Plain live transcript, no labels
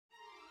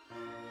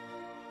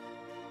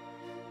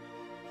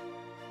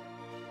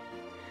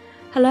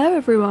Hello,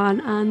 everyone,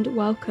 and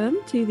welcome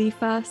to the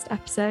first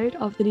episode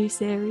of the new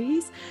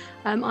series.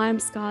 I am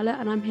Scarlett,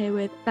 and I'm here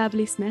with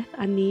Beverly Smith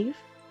and Neve.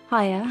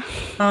 Hiya.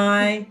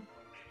 Hi.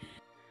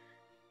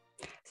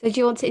 So do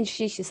you want to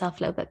introduce yourself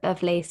a little bit,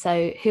 Beverly?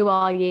 So who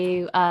are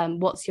you?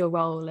 What's your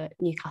role at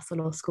Newcastle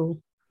Law School?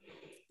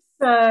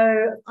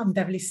 So I'm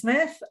Beverly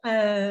Smith.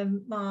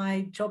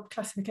 My job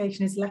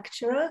classification is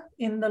lecturer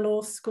in the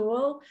law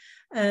school.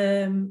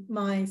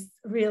 My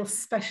real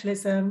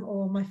specialism,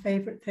 or my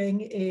favourite thing,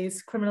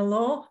 is criminal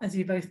law, as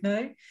you both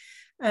know.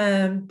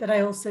 But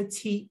I also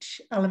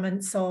teach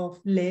elements of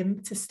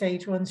LIM to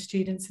stage 1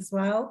 students as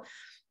well.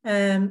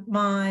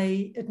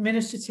 My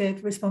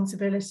administrative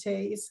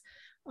responsibilities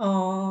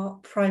are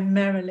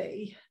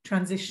primarily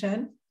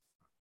transition.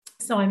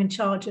 So I'm in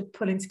charge of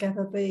pulling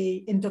together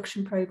the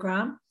induction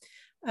programme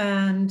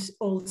and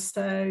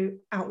also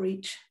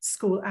outreach,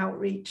 school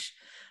outreach.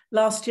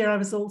 Last year, I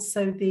was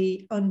also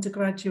the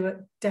undergraduate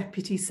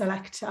deputy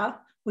selector,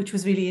 which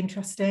was really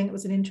interesting. It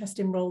was an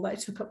interesting role that I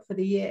took up for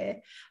the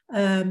year,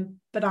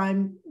 but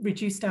I'm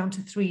reduced down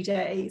to 3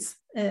 days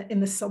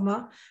in the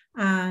summer.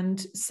 And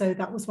so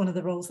that was one of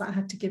the roles that I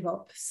had to give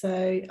up.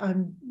 So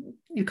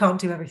you can't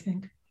do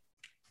everything,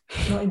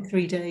 not in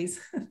 3 days.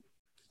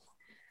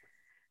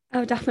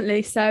 Oh,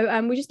 definitely.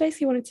 So we just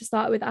basically wanted to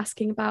start with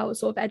asking about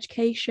sort of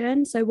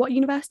education. So what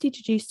university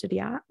did you study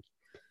at?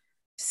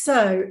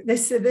 So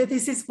this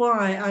is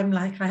why I'm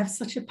like, I have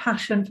such a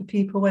passion for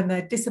people when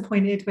they're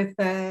disappointed with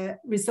their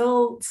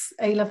results,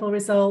 A-level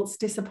results,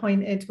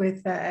 disappointed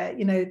with their,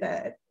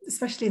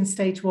 especially in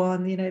stage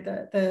 1,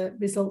 the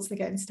results they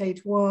get in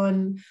stage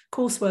 1,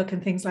 coursework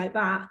and things like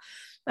that.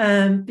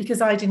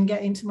 Because I didn't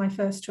get into my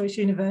first choice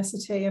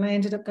university and I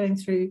ended up going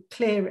through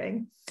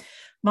clearing.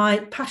 My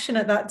passion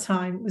at that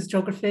time was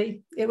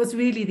geography. It was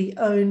really the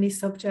only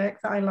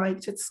subject that I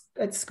liked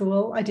at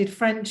school. I did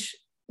French,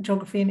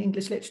 geography and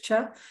English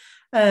literature,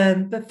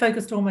 but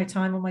focused all my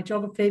time on my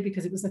geography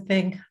because it was a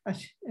thing,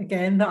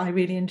 again, that I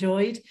really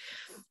enjoyed.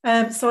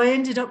 So I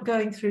ended up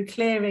going through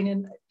clearing,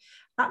 and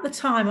at the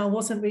time I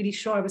wasn't really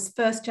sure. I was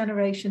first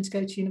generation to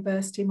go to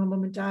university. My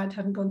mum and dad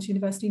hadn't gone to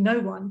university. No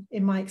one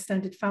in my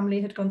extended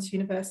family had gone to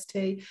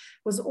university.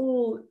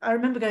 I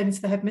remember going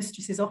into the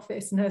headmistress's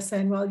office and her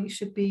saying, well, you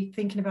should be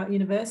thinking about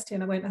university.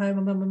 And I went home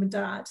and my mum and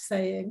dad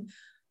saying,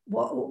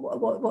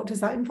 what does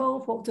that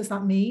involve? What does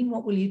that mean?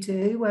 What will you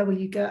do? Where will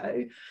you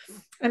go?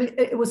 And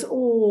it was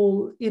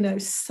all,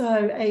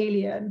 so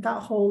alien,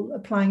 that whole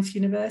applying to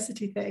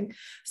university thing.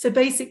 So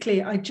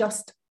basically I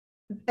just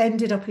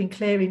ended up in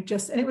clearing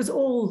and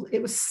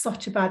it was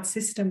such a bad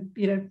system,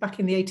 back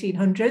in the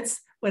 1800s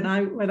when I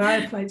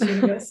applied to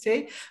university.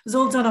 It was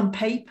all done on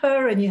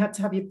paper and you had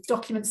to have your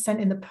documents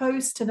sent in the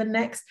post to the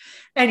next.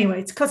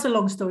 Anyway, to cut a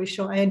long story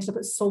short, I ended up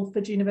at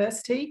Salford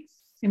University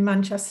in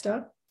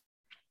Manchester.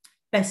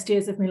 Best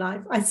years of my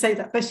life. I say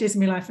that, best years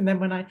of my life, and then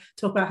when I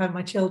talk about having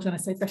my children, I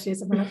say best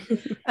years of my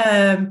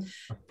life.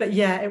 But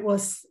yeah, it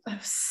was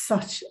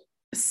such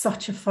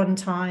a fun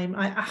time.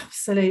 I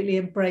absolutely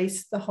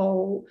embraced the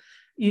whole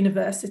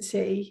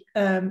university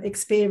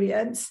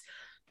experience,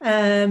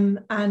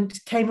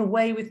 and came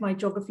away with my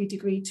geography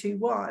degree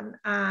 2-1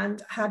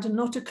 and had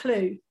not a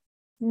clue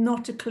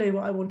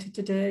what I wanted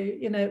to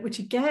do, which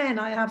again,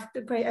 I have a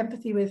great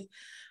empathy with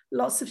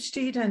lots of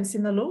students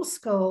in the law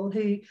school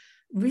who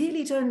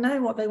really don't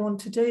know what they want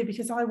to do,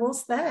 because I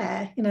was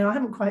there. I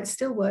haven't quite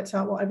still worked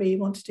out what I really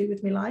want to do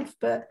with my life,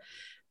 but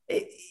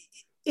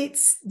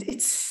it's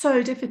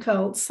so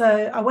difficult.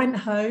 So I went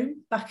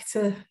home back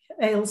to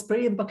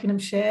Aylesbury in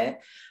Buckinghamshire,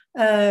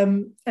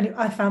 and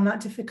I found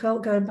that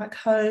difficult going back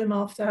home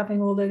after having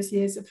all those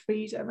years of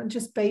freedom, and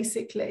just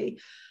basically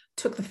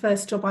took the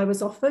first job I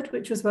was offered,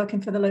 which was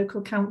working for the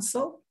local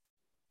council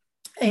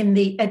in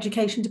the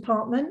education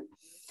department.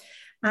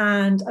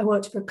 And I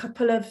worked for a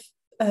couple of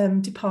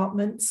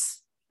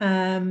departments,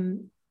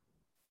 and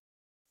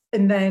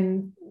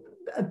then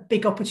a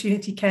big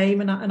opportunity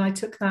came and I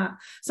took that.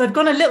 So I've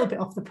gone a little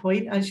bit off the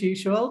point as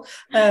usual,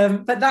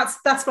 but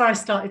that's where I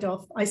started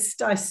off. I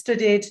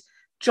studied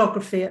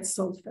geography at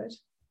Salford.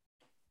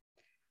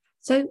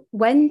 So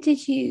when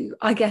did you,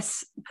 I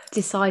guess,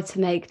 decide to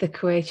make the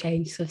career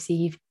change? So obviously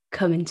you've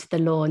come into the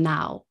law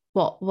now.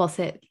 What was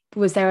it?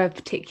 Was there a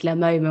particular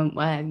moment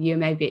where you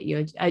maybe at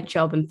your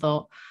job and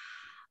thought,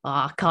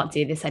 I can't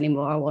do this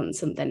anymore, I want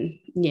something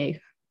new?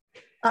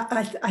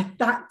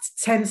 That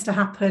tends to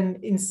happen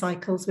in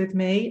cycles with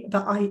me,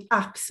 but I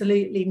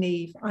absolutely,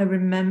 Neve, I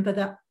remember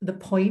that the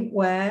point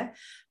where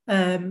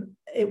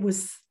it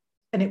was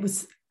an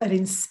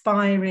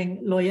inspiring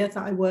lawyer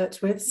that I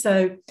worked with.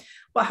 So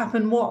what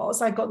happened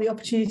was I got the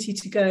opportunity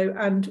to go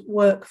and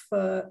work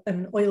for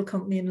an oil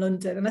company in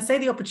London. And I say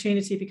the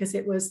opportunity because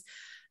it was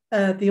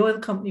the oil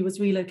company was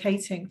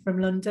relocating from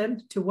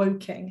London to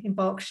Woking in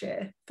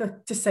Berkshire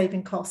to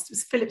saving costs. It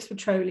was Phillips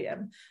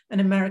Petroleum,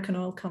 an American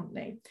oil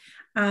company.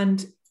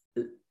 And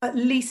at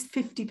least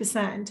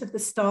 50% of the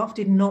staff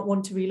did not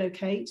want to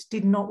relocate,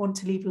 did not want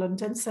to leave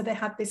London. So they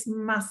had this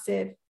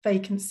massive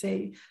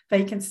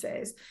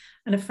vacancies.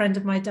 And a friend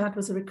of my dad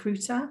was a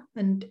recruiter,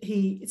 and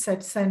he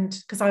said, send,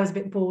 because I was a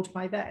bit bored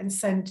by then,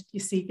 send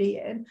your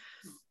CV in.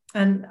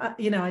 And,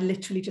 I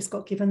literally just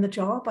got given the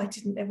job.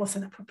 It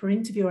wasn't a proper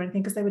interview or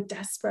anything, because they were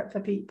desperate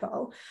for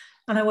people.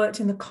 And I worked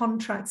in the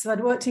contracts. So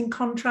I'd worked in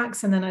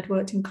contracts, and then I'd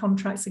worked in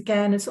contracts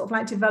again, and sort of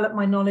like developed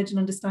my knowledge and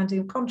understanding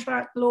of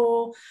contract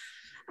law.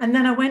 And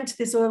then I went to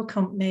this oil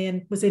company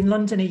and was in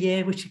London a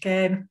year, which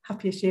again,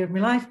 happiest year of my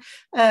life.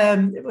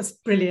 It was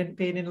brilliant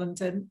being in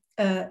London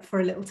for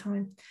a little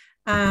time.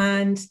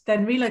 And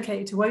then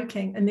relocated to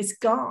Woking. And this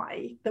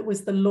guy that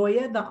was the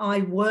lawyer that I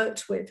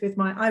worked with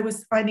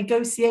I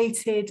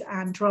negotiated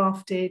and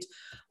drafted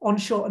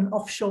onshore and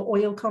offshore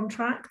oil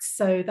contracts.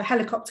 So the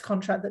helicopter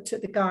contract that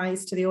took the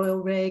guys to the oil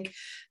rig,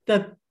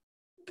 the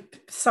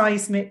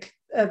seismic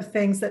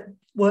things that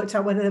worked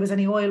out whether there was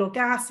any oil or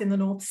gas in the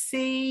North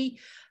Sea,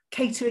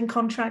 catering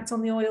contracts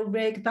on the oil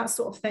rig, that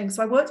sort of thing.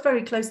 So I worked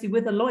very closely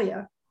with a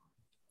lawyer.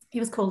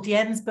 He was called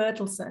Jens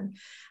Bertelsen,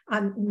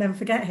 and never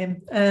forget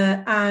him.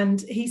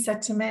 And he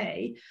said to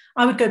me,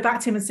 I would go back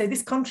to him and say,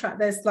 this contract,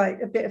 there's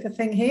like a bit of a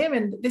thing here,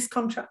 and this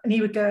contract, and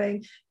he would go,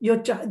 you're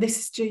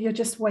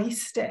just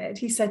wasted.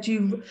 He said,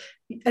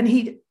 and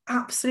he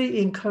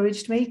absolutely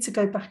encouraged me to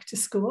go back to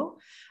school.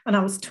 And I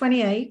was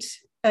 28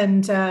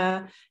 and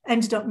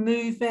ended up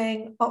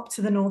moving up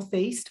to the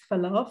northeast for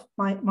love.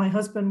 My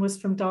husband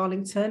was from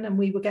Darlington, and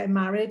we were getting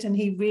married, and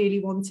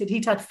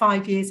he'd had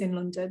 5 years in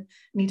London,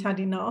 and he'd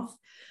had enough.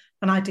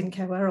 And I didn't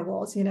care where I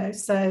was,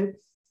 so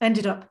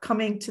ended up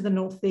coming to the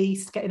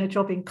northeast, getting a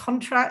job in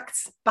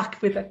contracts,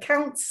 back with a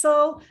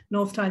council,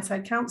 North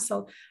Tyneside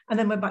Council, and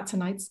then went back to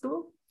night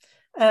school.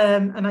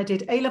 And I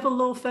did A-level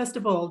law, first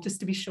of all, just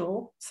to be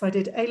sure. So I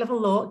did A-level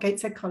law at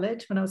Gateshead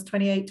College when I was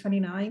 28,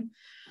 29.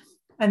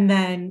 And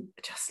then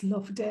just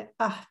loved it,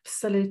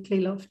 absolutely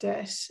loved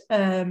it.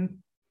 And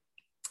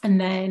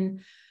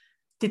then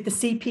did the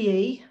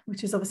CPE,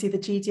 which is obviously the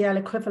GDL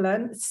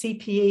equivalent,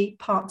 CPE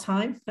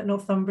part-time at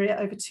Northumbria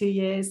over 2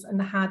 years,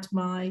 and had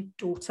my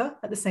daughter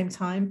at the same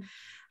time.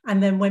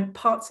 And then went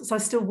so I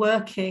was still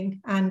working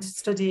and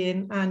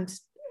studying and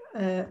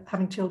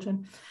having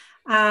children.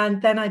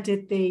 And then I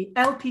did the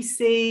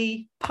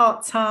LPC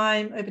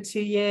part-time over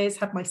 2 years,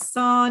 had my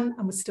son,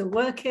 and was still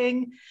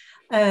working.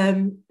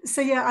 So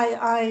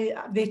yeah,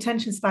 the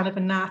attention span of a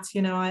gnat,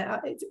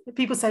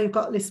 people say you've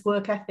got this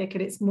work ethic,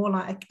 and it's more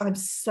like I'm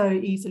so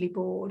easily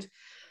bored.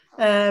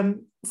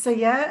 So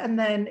yeah, and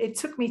then it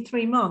took me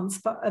 3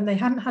 months, and they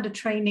hadn't had a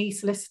trainee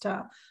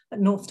solicitor at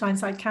North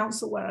Tyneside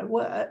Council where I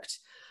worked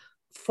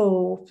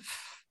for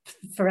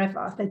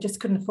forever. They just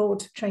couldn't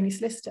afford trainee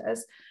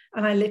solicitors.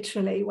 And I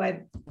literally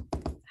went,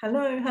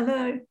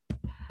 hello,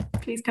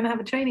 please, can I have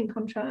a training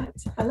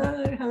contract?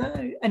 Hello.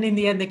 And in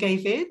the end, they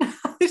gave in.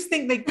 I just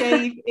think they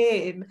gave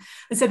in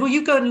and said, well,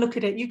 you go and look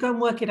at it. You go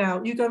and work it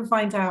out. You go and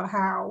find out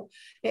how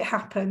it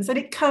happens. And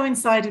it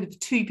coincided with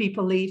 2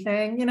 people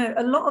leaving.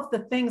 A lot of the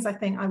things, I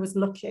think I was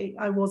lucky.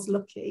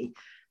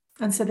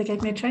 And so they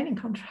gave me a training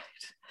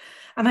contract.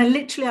 And I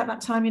literally at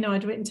that time,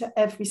 I'd written to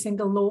every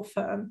single law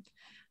firm.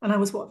 And I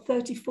was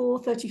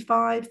 34,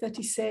 35,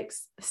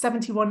 36,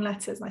 71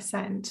 letters I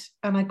sent.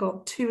 And I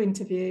got 2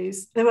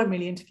 interviews. They weren't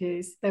really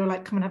interviews. They were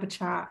like, come and have a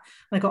chat.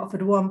 And I got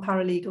offered 1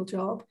 paralegal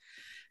job.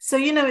 So,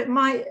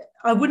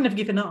 I wouldn't have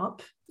given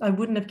up.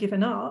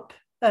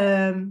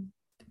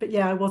 But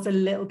yeah, I was a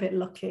little bit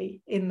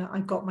lucky in that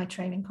I got my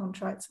training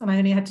contract, and I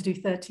only had to do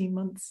 13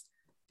 months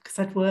because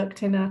I'd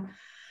worked in a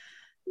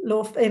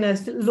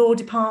law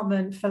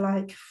department for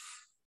like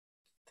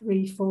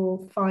 3,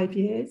 4, 5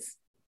 years.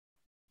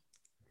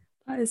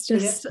 It's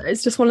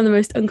just one of the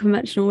most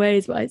unconventional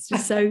ways, but it's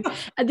just so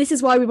and this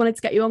is why we wanted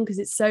to get you on, because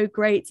it's so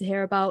great to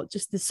hear about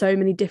just the so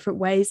many different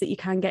ways that you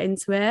can get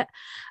into it.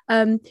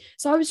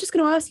 So I was just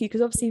going to ask you, because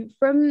obviously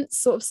from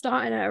sort of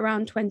starting at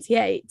around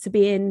 28 to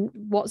being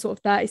sort of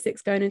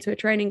 36 going into a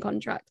training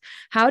contract,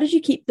 how did you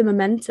keep the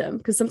momentum?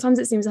 Because sometimes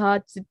it seems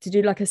hard to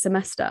do like a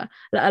semester,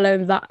 let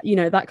alone that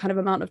that kind of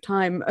amount of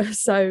time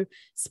so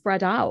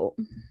spread out.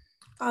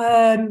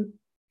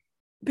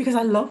 Because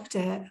I loved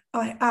it.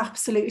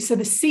 So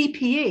the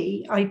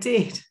CPE I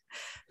did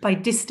by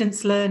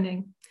distance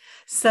learning.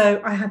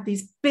 So I had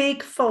these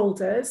big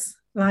folders,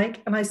 and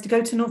I used to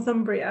go to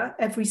Northumbria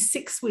every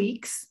 6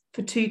 weeks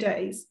for 2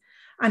 days.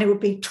 And it would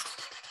be,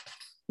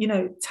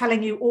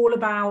 telling you all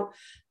about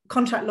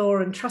contract law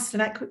and trust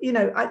and equity.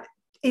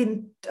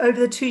 Over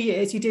the 2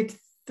 years, you did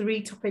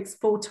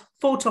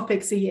 4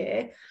 topics a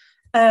year.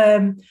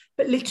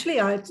 But literally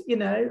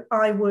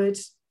I would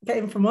get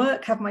in from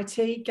work, have my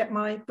tea, get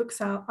my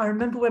books out. I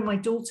remember when my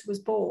daughter was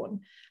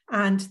born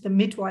and the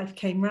midwife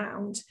came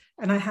round,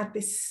 and I had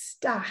this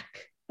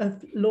stack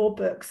of law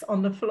books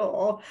on the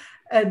floor,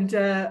 and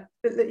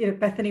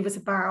Bethany was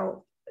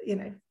about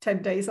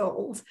 10 days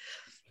old,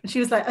 and she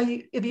was like,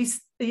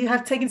 you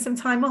have taken some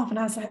time off? And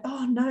I was like,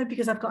 oh no,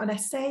 because I've got an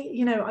essay.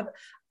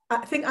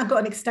 I think I got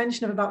an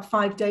extension of about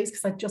 5 days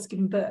because I'd just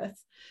given birth.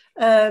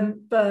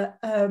 But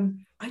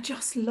I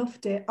just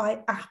loved it. I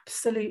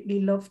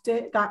absolutely loved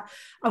it. That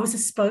I was a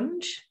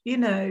sponge, you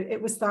know,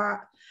 it was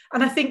that.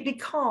 And I think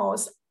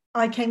because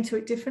I came to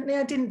it differently,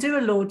 I didn't do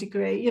a law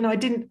degree, you know, I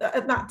didn't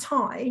at that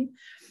time.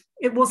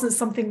 It wasn't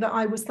something that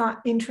I was that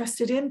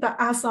interested in, but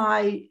as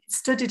I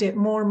studied it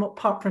more and more,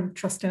 apart from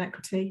trust and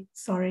equity,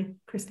 sorry,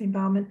 Christine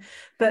Bauman,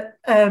 but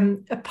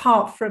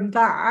apart from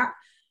that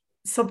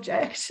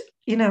subject,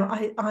 you know,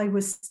 I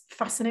was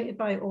fascinated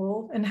by it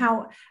all, and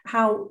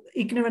how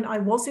ignorant I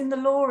was in the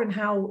law, and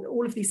how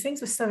all of these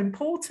things were so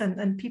important,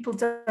 and people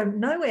don't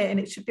know it, and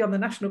it should be on the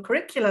national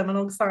curriculum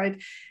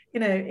alongside, you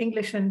know,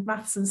 English and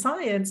maths and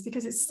science,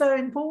 because it's so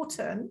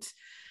important.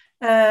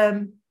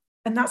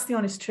 And that's the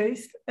honest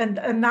truth.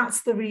 And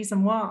that's the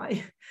reason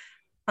why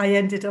I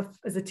ended up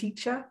as a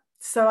teacher.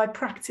 So I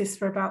practiced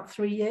for about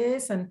 3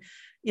 years. And,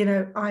 you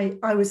know, I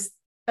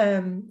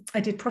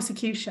did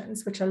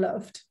prosecutions, which I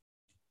loved.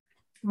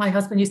 My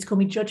husband used to call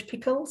me Judge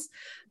Pickles,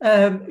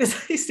 because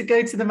I used to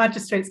go to the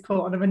magistrates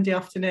court on a Monday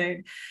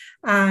afternoon.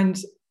 And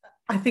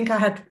I think I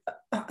had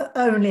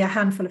only a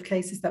handful of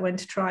cases that went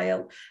to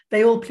trial.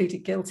 They all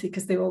pleaded guilty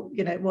because they all,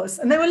 you know,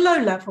 and they were low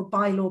level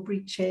bylaw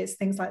breaches,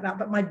 things like that.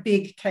 But my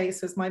big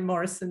case was my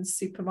Morrison's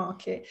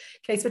supermarket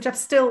case, which I've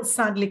still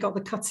sadly got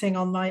the cutting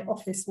on my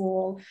office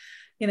wall,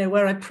 you know,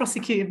 where I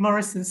prosecuted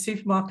Morrison's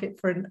supermarket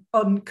for an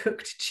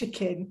uncooked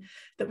chicken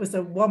that was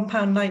a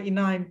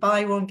 £1.99,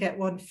 buy one, get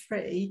one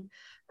free.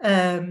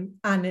 And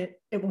it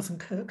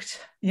wasn't cooked,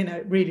 you know,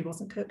 it really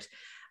wasn't cooked.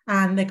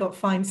 And they got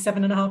fined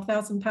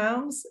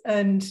 £7,500.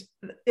 And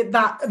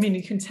I mean,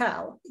 you can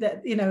tell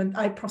that, you know, and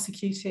I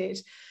prosecuted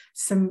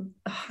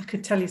I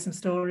could tell you some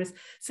stories,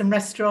 some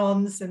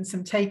restaurants and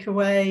some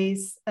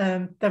takeaways.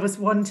 There was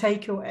one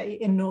takeaway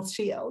in North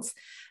Shields,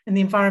 and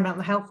the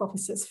environmental health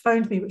officers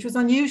phoned me, which was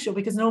unusual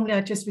because normally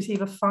I'd just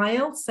receive a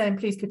file saying,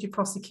 please, could you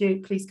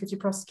prosecute? Please, could you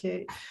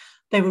prosecute?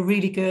 They were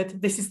really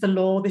good. This is the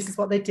law. This is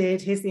what they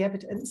did. Here's the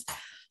evidence.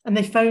 And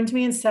they phoned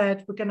me and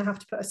said, we're going to have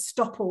to put a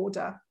stop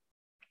order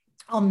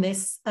on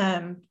this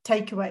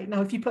takeaway.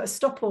 Now, if you put a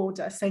stop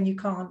order saying you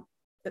can't,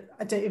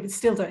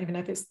 still don't even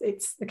know if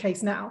it's the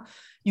case now,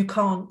 you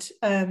can't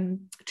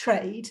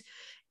trade.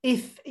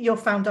 If you're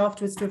found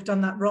afterwards to have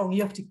done that wrong,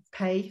 you have to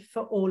pay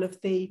for all of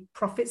the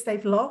profits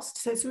they've lost.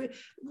 So it's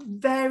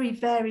very,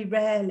 very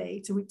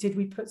rarely did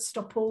we put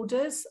stop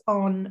orders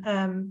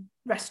on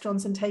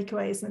restaurants and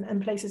takeaways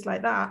and places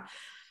like that.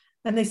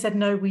 And they said,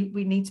 no, we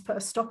need to put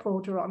a stop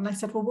order on. And I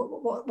said,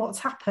 well, what's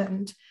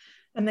happened?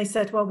 And they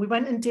said, well, we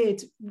went and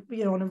did,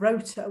 you know, on a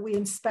rota, we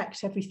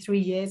inspect every 3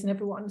 years and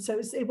everyone. So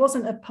it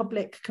wasn't a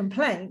public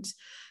complaint.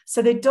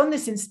 So they'd done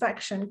this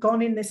inspection,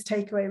 gone in this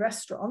takeaway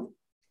restaurant,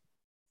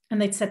 and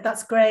they'd said,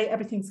 that's great,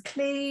 everything's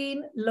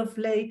clean,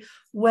 lovely.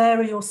 Where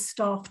are your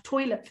staff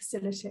toilet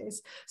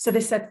facilities? So they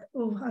said,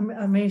 oh,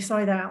 I'm really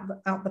sorry, they're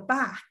out the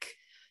back.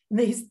 And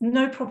there's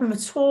no problem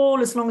at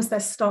all, as long as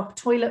there's staff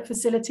toilet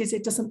facilities.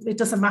 It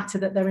doesn't matter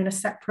that they're in a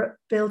separate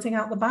building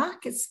out the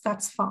back.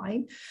 That's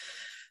fine.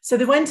 So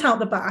they went out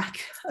the back,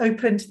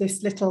 opened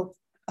this little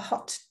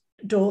hot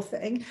door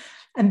thing,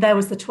 and there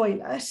was the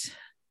toilet,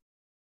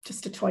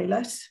 just a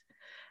toilet.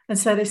 And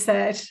so they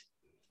said,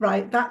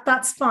 right,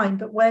 that's fine,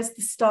 but where's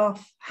the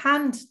staff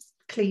hand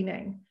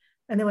cleaning?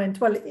 And they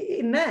went, well,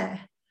 in there.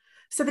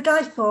 So the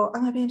guy thought,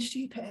 am I being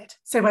stupid?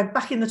 So he went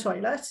back in the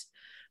toilet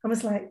and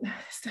was like,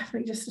 it's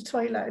definitely just a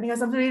toilet. And he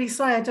goes, I'm really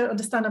sorry, I don't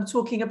understand. I'm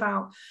talking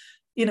about,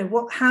 you know,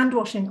 what hand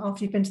washing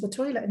after you've been to the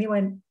toilet. And he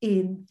went,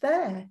 in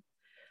there.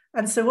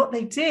 And so what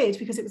they did,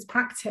 because it was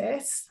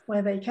practice,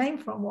 where they came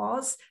from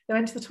was they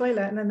went to the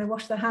toilet and then they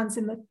washed their hands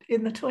in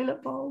the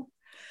toilet bowl.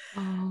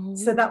 Oh.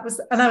 So that was,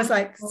 and I was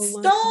like,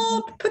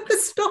 stop, put the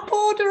stop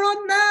order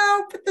on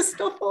now, put the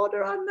stop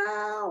order on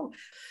now.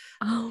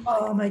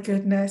 Oh my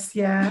goodness,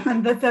 yeah.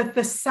 And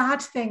the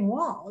sad thing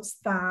was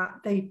that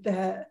they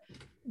did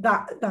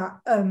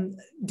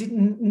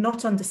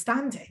not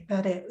understanding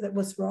that it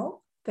was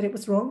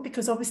wrong,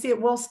 because obviously it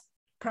was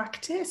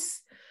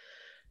practice.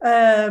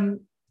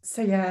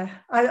 So yeah,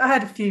 I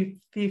had a few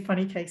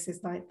funny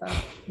cases like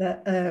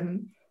that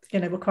you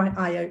know, were quite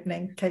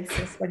eye-opening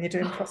cases when you're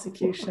doing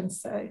prosecution.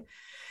 So,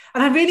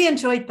 and I really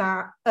enjoyed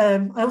that.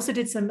 I also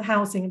did some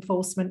housing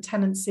enforcement,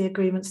 tenancy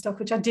agreement stuff,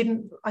 which I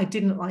didn't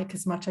like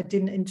as much. I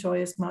didn't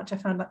enjoy as much. I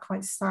found that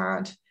quite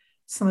sad.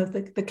 Some of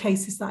the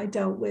cases that I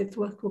dealt with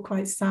were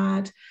quite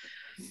sad.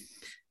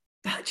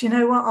 But you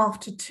know what?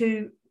 After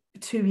two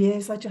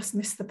years, I just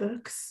missed the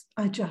books.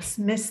 I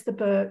missed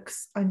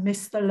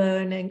the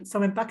learning. So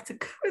I went back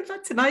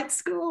to night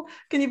school.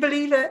 Can you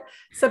believe it?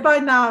 So by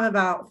now I'm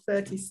about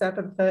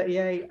 37,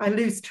 38. I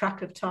lose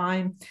track of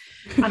time.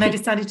 And I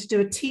decided to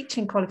do a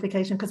teaching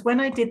qualification, because when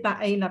I did that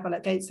A-level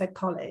at Gateshead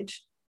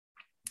College,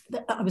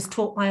 I was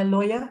taught by a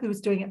lawyer who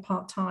was doing it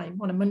part-time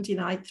on a Monday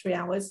night, 3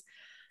 hours.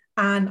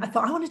 And I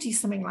thought, I want to do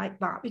something like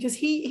that, because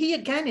he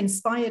again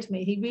inspired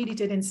me. He really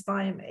did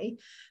inspire me.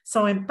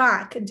 So I went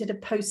back and did a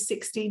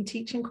post-16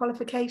 teaching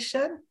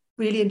qualification.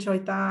 Really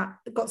enjoyed that.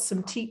 I got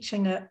some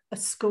teaching at a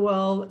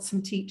school,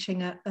 some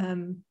teaching at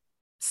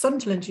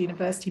Sunderland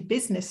University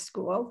Business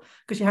School,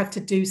 because you had to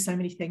do so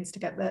many things to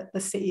get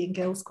the City and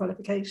Guilds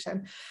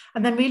qualification,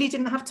 and then really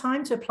didn't have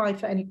time to apply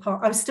for any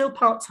part. I was still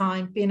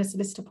part-time, being a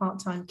solicitor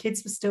part-time.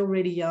 Kids were still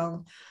really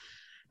young.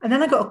 And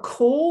then I got a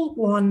call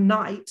one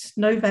night,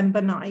 November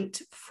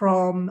night,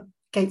 from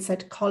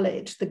Gateshead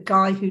College, the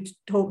guy who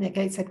taught me at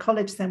Gateshead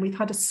College. Then we've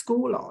had a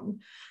school on,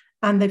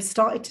 and they've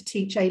started to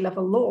teach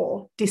A-level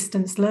law,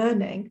 distance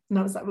learning. And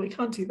I was like, well, we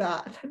can't do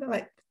that. And they're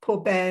like,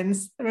 poor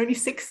Bairns, they're only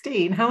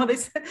 16. How are they?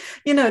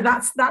 You know,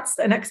 that's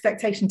an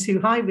expectation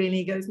too high, really.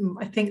 He goes,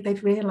 I think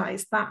they've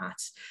realised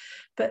that.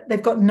 But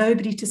they've got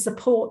nobody to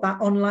support that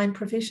online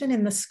provision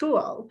in the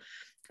school.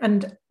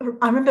 And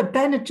I remember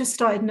Ben had just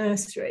started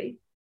nursery.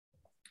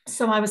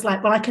 So I was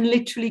like, well, I can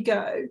literally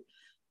go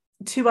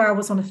 2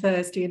 hours on a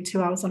Thursday and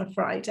 2 hours on a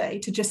Friday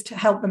to just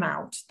help them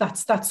out.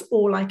 That's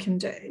all I can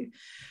do.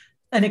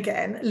 And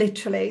again,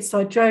 literally,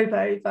 so I drove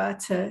over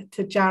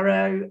to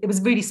Jarrow. It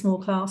was really small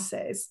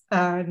classes,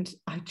 and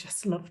I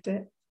just loved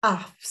it.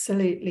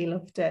 Absolutely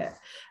loved it.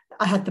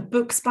 I had the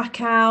books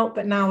back out,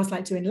 but now I was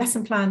like doing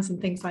lesson plans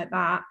and things like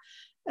that.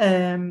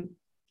 And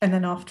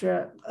then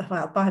after,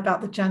 by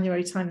about the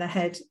January time, the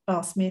head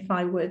asked me if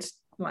I would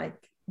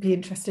like be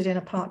interested in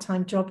a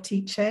part-time job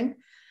teaching.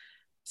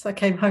 So I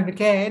came home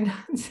again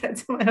and said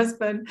to my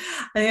husband,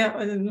 I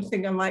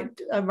think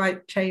I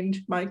might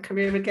change my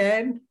career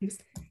again.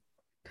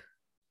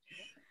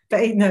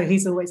 But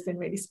he's always been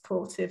really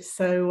supportive.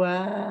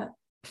 So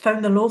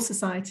phoned the Law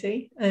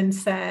Society and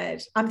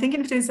said, I'm thinking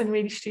of doing something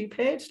really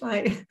stupid.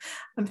 Like,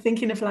 I'm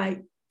thinking of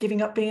like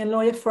giving up being a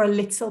lawyer for a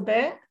little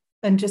bit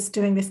and just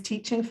doing this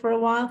teaching for a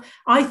while.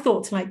 I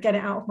thought to like get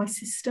it out of my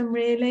system,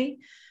 really.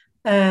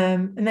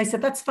 And they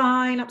said, that's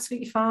fine,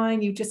 absolutely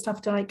fine. You just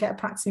have to like get a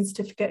practicing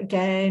certificate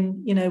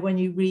again, you know, when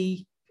you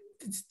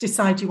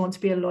decide you want to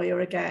be a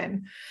lawyer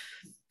again.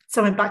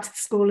 So I went back to the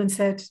school and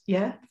said,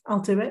 yeah, I'll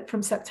do it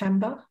from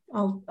September.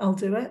 I'll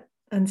do it.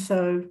 And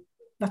so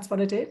that's what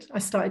I did. I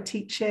started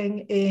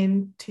teaching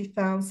in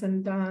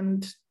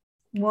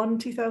 2001,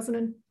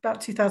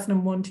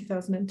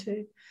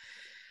 2002.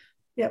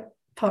 Yep,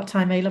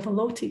 part-time A-level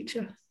law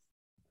teacher.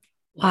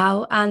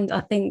 Wow. And I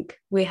think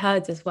we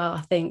heard as well,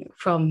 I think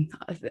from,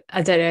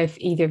 I don't know if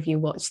either of you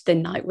watched The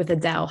Night with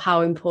Adele,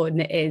 how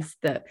important it is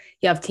that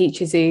you have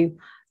teachers who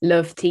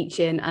love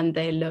teaching and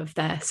they love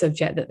their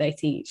subject that they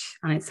teach.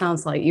 And it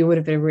sounds like you would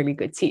have been a really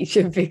good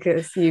teacher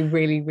because you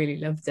really, really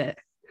loved it.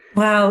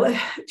 Well, do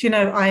you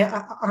know,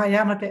 I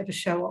am a bit of a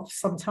show off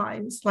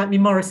sometimes, like me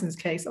Morrison's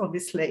case,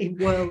 obviously,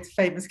 world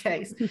famous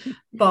case.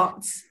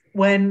 But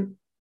when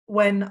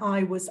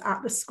I was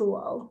at the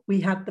school,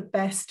 we had the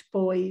best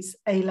boys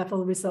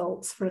A-level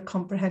results for a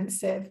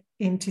comprehensive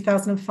in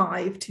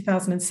 2005,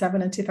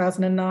 2007 and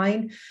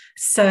 2009.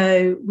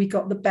 So we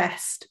got the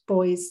best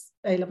boys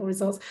A-level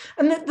results.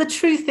 And the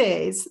truth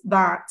is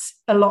that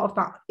a lot of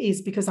that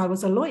is because I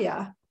was a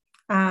lawyer.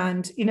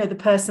 And, you know, the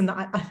person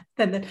that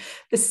then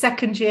the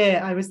second year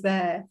I was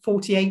there,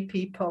 48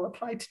 people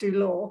applied to do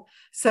law.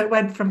 So it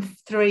went from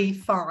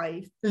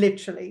 3-5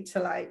 literally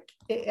to like,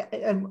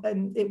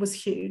 and it was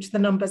huge, the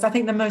numbers. I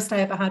think the most I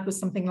ever had was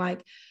something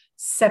like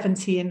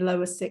 70 in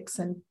lower six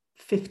and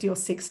 50 or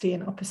 60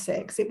 in upper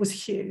six. It was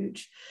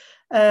huge.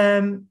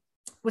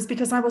 Was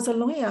because I was a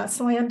lawyer.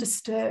 So I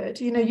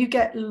understood, you know, you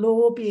get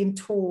law being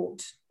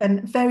taught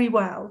and very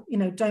well, you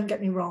know, don't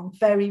get me wrong,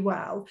 very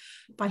well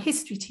by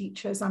history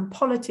teachers and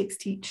politics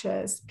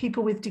teachers,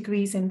 people with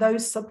degrees in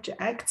those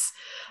subjects.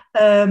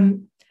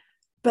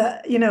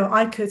 But, you know,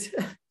 I could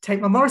take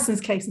my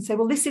Morrison's case and say,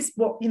 well, this is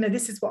what, you know,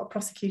 this is what a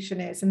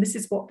prosecution is, and this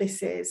is what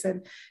this is,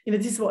 and, you know,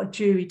 this is what a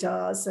jury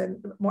does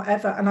and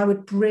whatever. And I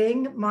would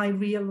bring my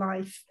real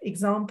life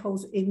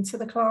examples into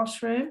the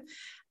classroom.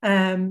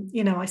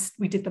 You know,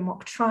 we did the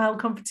mock trial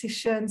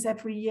competitions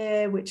every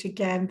year, which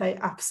again, they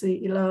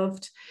absolutely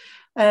loved.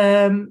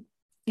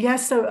 Yeah,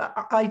 so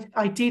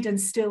I did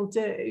and still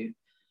do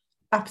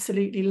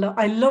absolutely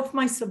I love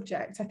my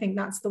subject. I think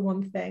that's the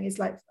one thing is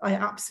like, I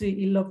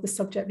absolutely love the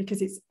subject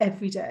because it's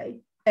every day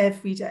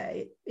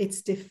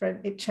it's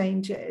different, it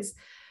changes.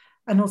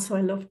 And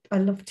also I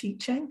love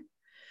teaching.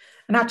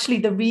 And actually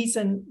the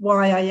reason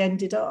why I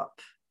ended up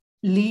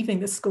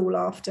leaving the school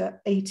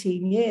after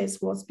 18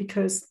 years was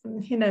because,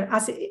 you know,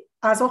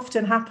 as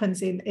often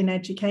happens in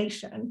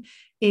education,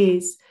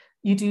 is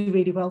you do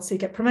really well, so you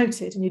get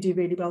promoted, and you do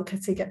really well,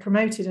 so you get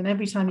promoted. And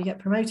every time you get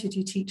promoted,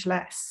 you teach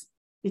less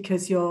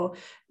because you're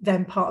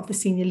then part of the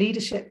senior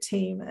leadership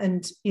team.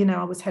 And, you know,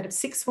 I was head of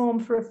sixth form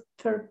for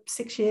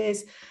 6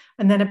 years,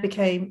 and then I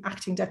became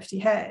acting deputy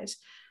head.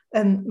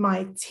 And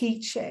my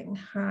teaching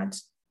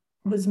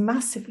was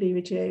massively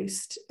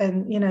reduced,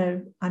 and, you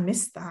know, I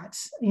missed that,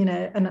 you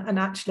know, and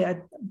actually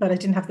but I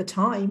didn't have the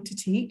time to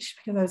teach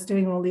because I was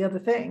doing all the other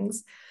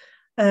things.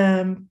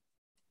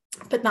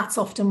 But that's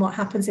often what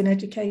happens in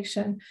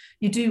education.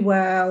 You do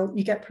well,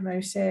 you get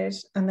promoted,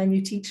 and then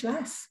you teach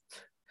less.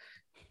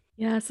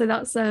 Yeah, so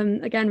that's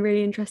again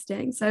really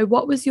interesting. So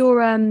what was your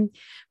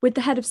with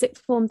the head of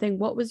sixth form thing,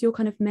 what was your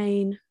kind of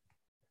main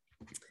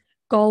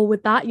goal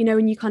with that, you know,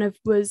 when you kind of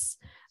was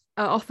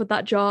offered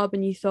that job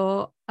and you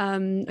thought,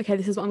 okay,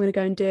 this is what I'm going to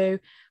go and do.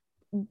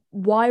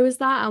 Why was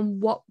that,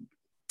 and what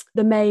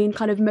the main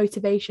kind of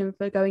motivation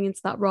for going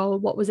into that role?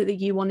 What was it that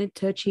you wanted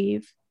to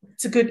achieve?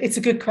 It's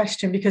a good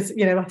question, because,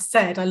 you know, I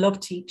said I love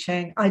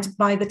teaching.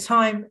 By the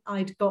time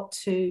I'd got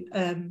to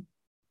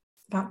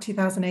about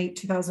 2008,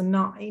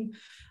 2009,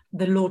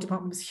 the law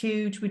department was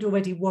huge. We'd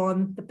already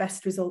won the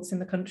best results in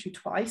the country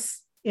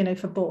twice, you know,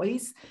 for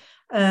boys.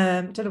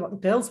 Don't know what the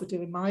girls were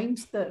doing, mind.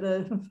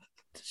 The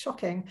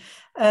shocking.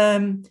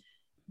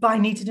 But I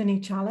needed a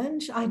new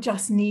challenge. I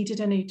just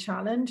needed a new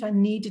challenge. I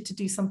needed to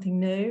do something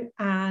new.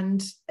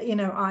 And, you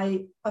know,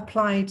 I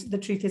applied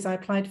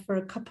for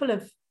a couple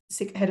of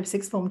head of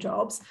sixth form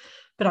jobs,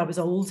 but I was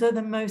older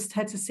than most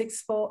heads of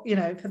sixth form, you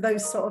know, for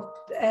those sort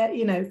of,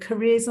 you know,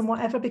 careers and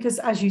whatever, because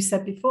as you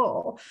said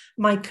before,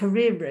 my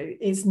career route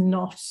is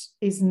not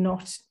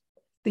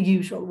the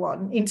usual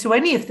one into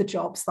any of the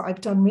jobs that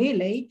I've done,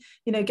 really.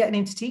 You know, getting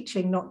into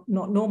teaching, not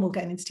normal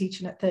getting into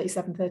teaching at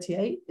 37,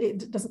 38.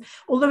 It doesn't,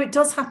 although it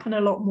does happen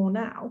a lot more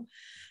now.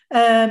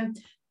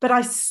 But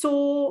I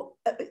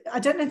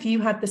don't know if you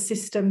had the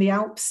system, the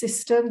ALPS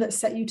system that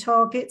set you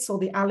targets, or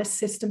the ALICE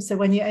system. So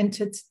when you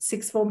entered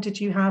sixth form, did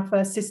you have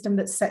a system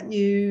that set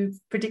you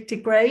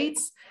predicted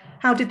grades?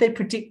 How did they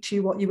predict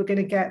you what you were going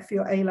to get for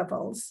your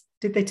A-levels?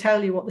 Did they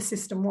tell you what the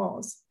system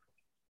was?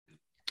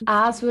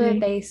 As we're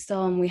based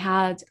on, we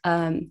had,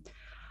 I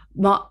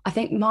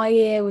think my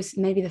year was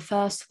maybe the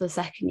first or the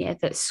second year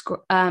that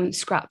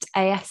scrapped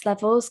AS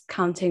levels,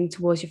 counting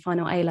towards your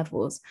final A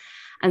levels.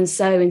 And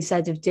so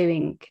instead of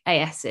doing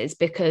ASs,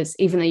 because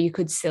even though you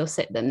could still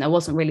sit them, there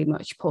wasn't really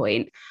much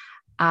point.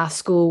 Our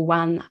school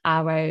ran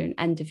our own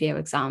end of year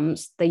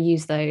exams. They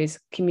use those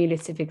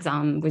cumulative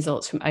exam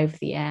results from over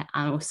the year,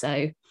 and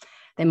also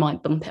they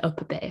might bump it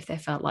up a bit if they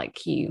felt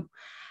like you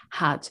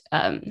had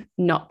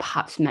not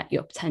perhaps met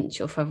your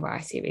potential for a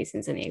variety of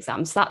reasons in the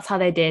exams. So that's how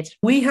they did.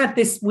 We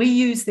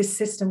used this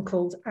system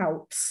called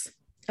ALPS,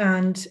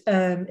 and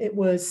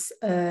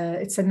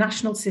it's a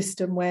national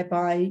system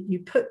whereby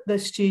you put the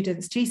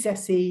students'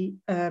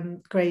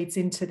 GCSE grades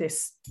into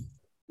this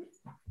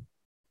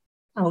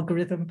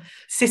algorithm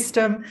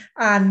system,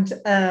 and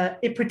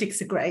it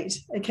predicts a grade.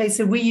 Okay,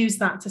 so we use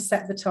that to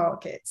set the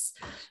targets,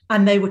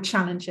 and they were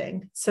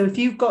challenging. So if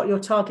you've got your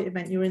target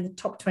event, you're in the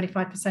top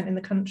 25% in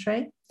the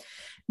country.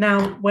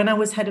 Now, when I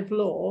was head of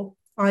law,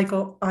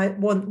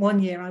 one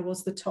year I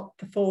was the top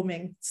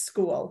performing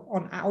school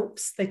on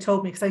ALPS. They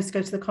told me, because I used to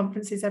go to the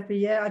conferences every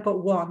year, I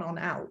got 1 on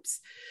ALPS.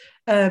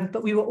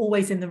 But we were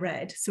always in the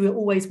red. So we were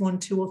always 1,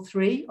 2 or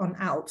 3 on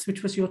ALPS,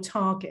 which was your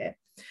target.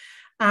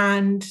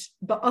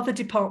 But other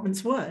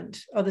departments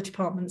weren't. Other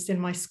departments in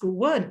my school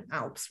weren't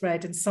ALPS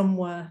red, and some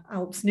were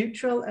ALPS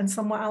neutral and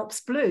some were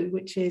ALPS blue,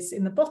 which is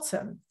in the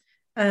bottom.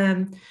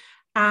 And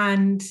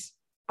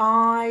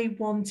I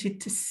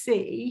wanted to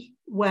see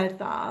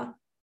whether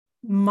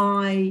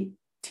my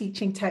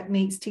teaching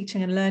techniques,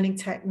 teaching and learning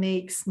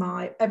techniques,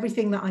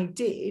 everything that I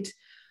did,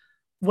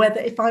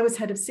 whether if I was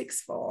head of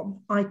sixth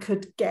form, I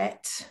could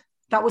get,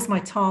 that was my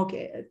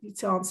target.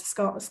 To answer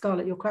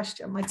Scarlett, your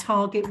question, my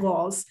target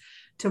was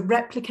to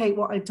replicate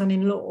what I'd done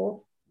in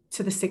law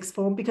to the sixth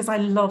form, because I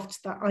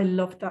loved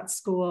that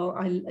school.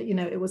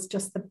 It was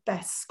just the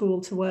best school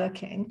to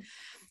work in.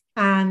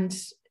 And,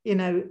 you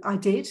know, I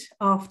did,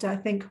 after I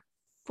think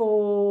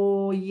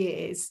 4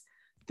 years,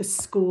 the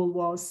school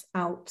was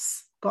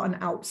ALPS, got an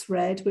ALPS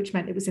red, which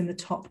meant it was in the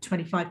top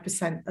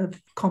 25%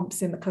 of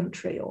comps in the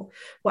country or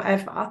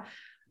whatever.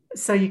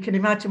 So you can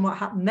imagine what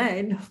happened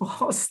then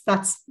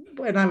that's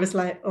when I was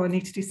like, oh, I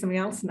need to do something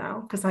else now,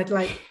 because I'd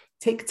like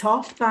ticked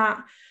off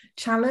that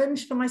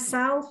challenge for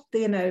myself,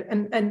 you know,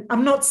 and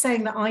I'm not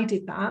saying that I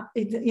did that.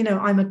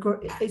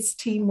 It's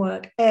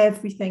teamwork.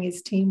 Everything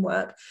is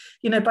teamwork.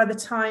 You know, by the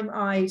time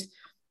I'd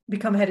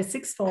become head of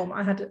sixth form,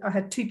 I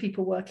had 2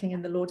 people working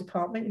in the law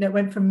department. You know, it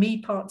went from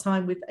me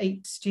part-time with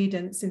 8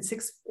 students in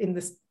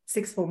the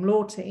sixth form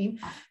law team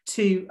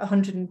to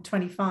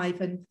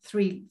 125 and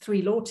three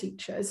law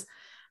teachers.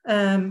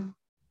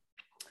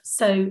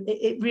 So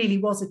it really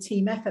was a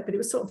team effort, but it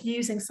was sort of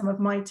using some of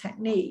my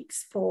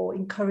techniques for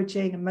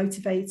encouraging and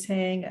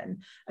motivating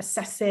and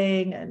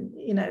assessing and,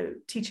 you know,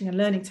 teaching and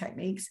learning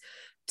techniques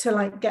to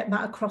like get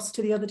that across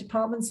to the other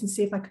departments and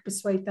see if I could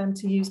persuade them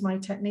to use my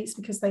techniques,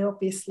 because they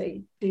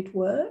obviously did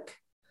work,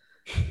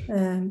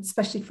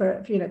 especially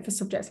for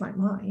subjects like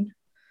mine.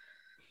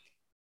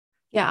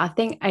 Yeah, I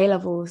think A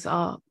levels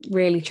are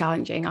really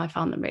challenging. I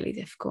found them really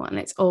difficult, and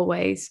it's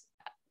always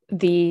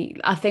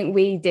I think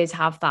we did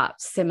have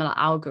that similar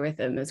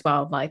algorithm as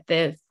well. Like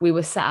we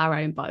were set our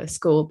own by the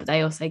school, but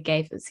they also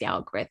gave us the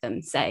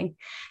algorithm saying,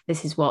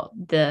 this is what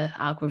the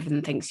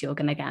algorithm thinks you're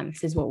going to get, and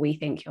this is what we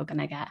think you're going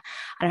to get.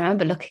 And I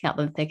remember looking at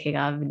them thinking,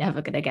 I'm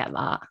never going to get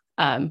that.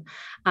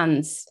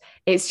 And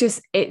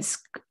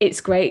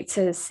it's great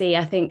to see.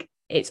 I think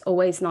it's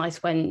always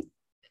nice when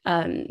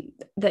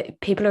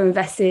that people are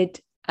invested,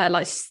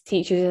 like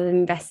teachers are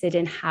invested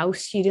in how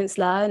students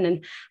learn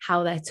and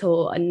how they're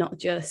taught, and not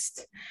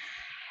just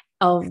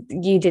oh,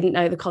 you didn't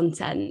know the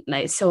content.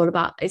 Like, it's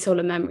all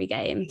a memory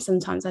game.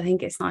 Sometimes I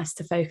think it's nice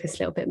to focus a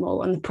little bit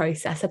more on the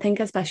process. I think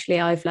especially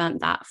I've learned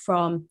that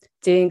from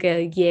doing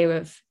a year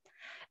of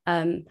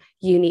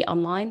uni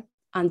online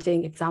and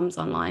doing exams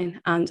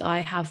online, and I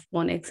have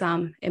one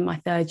exam in my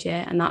third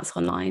year and that's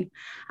online.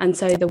 And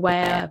so the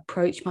way I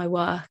approach my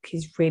work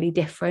is really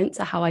different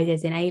to how I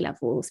did in A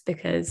levels,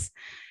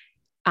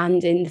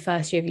 and in the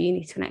first year of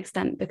uni to an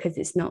extent, because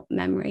it's not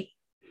memory.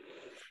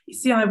 You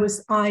see, I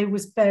was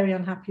very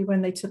unhappy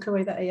when they took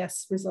away the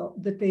AS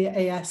result, the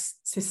AS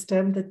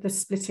system, the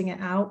splitting it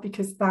out,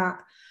 because that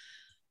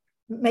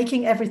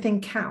making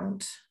everything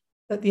count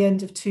at the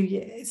end of 2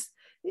 years,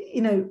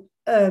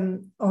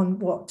 on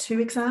what, 2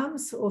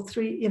 exams or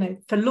 3,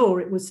 for law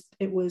was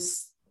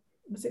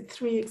it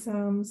 3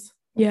 exams?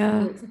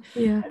 Yeah.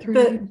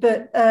 3.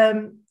 But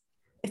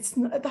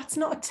that's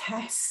not a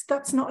test.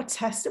 That's not a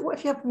test. What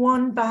if you have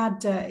one bad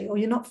day, or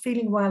you're not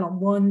feeling well on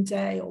one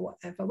day or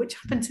whatever, which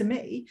happened to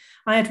me?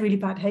 I had really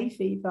bad hay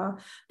fever.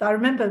 I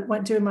remember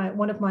doing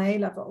one of my A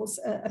levels,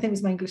 I think it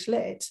was my English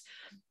Lit,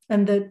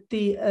 and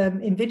the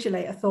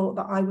invigilator thought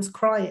that I was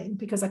crying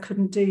because I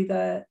couldn't do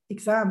the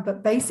exam.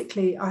 But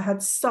basically I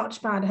had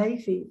such bad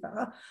hay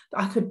fever that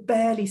I could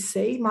barely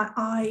see. My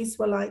eyes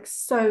were like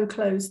so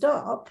closed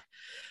up.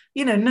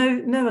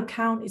 No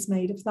account is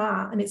made of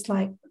that. And it's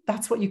like,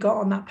 that's what you got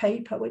on that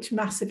paper, which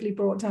massively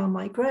brought down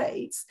my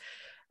grades.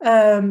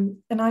 And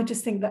I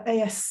just think the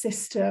AS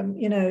system,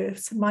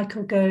 it's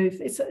Michael Gove,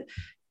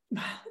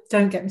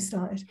 don't get me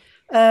started.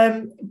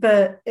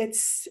 But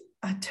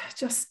I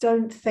just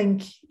don't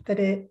think that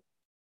it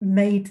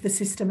made the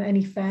system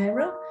any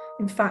fairer.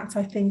 In fact,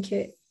 I think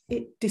it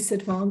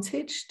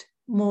disadvantaged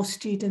more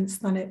students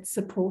than it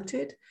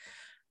supported.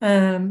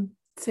 So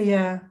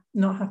yeah,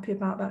 not happy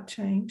about that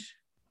change.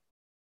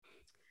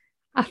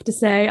 I have to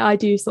say, I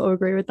do sort of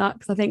agree with that,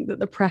 because I think that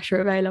the pressure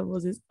of A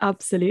levels is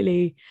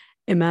absolutely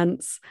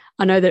immense.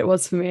 I know that it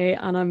was for me,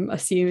 and I'm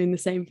assuming the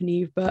same for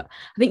Neve, but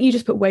I think you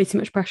just put way too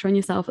much pressure on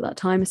yourself at that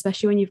time,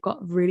 especially when you've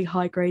got really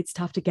high grades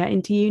to have to get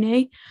into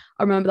uni.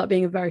 I remember that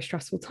being a very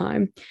stressful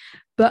time.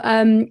 But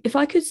if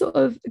I could sort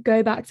of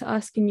go back to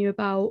asking you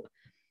about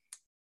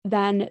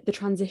then the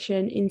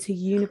transition into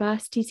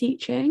university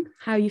teaching,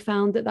 how you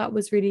found that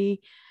was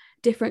really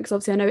different, because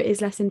obviously I know it is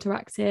less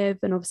interactive,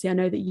 and obviously I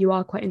know that you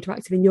are quite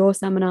interactive in your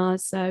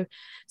seminars. So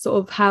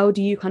sort of how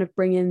do you kind of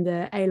bring in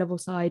the A-level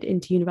side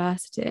into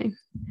university?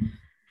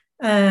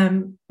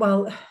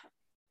 Well,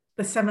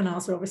 the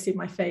seminars are obviously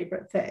my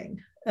favourite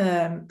thing.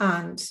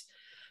 And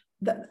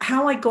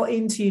how I got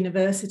into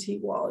university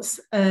was,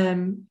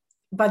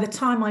 by the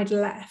time I'd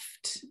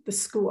left the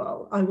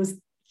school, I was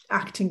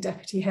acting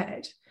deputy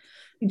head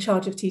in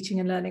charge of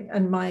teaching and learning,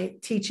 and my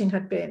teaching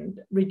had been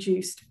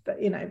reduced, but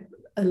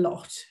a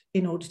lot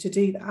in order to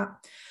do that.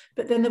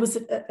 But then there was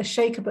a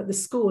shake-up at the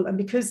school, and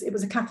because it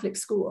was a Catholic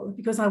school,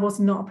 because I was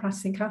not a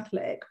practicing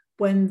Catholic,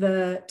 when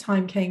the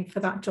time came for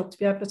that job to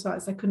be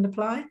advertised, I couldn't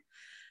apply.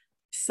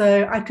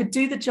 So I could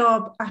do the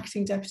job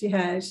acting deputy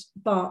head,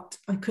 but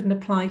I couldn't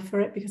apply for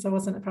it because I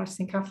wasn't a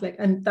practicing Catholic,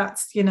 and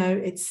that's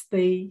it's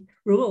the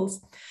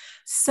rules.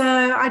 So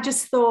I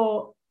just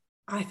thought,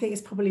 I think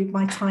it's probably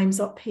my time's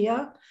up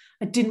here.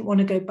 I didn't want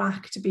to go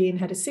back to being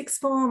head of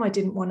sixth form. I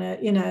didn't want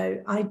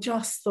to, I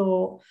just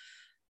thought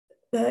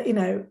that,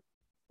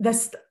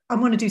 I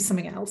want to do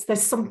something else.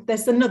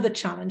 There's another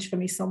challenge for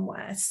me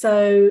somewhere.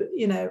 So,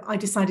 I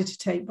decided to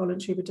take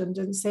voluntary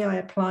redundancy. I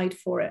applied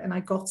for it and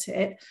I got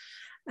it,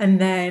 and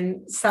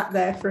then sat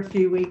there for a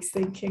few weeks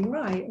thinking,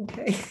 right,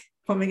 okay,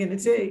 what am I going to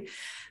do?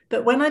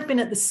 But when I'd been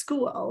at the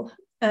school,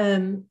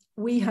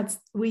 we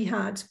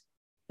had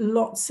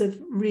lots of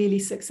really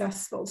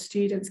successful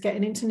students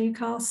getting into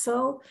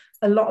Newcastle.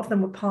 A lot of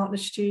them were partner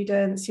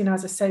students.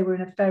 As I say, we're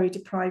in a very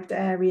deprived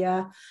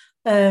area.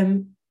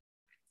 And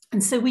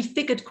so we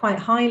figured quite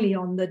highly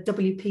on the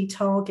WP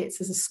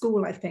targets as a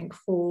school, I think,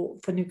 for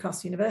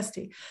Newcastle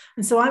University.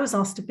 And so I was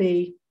asked to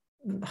be,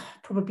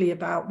 probably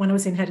about when I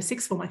was in head of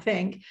sixth form, I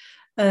think,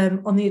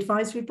 on the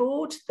advisory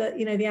board,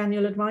 the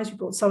annual advisory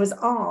board. So I was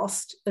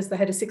asked as the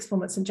head of sixth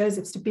form at St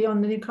Joseph's to be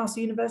on the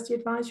Newcastle University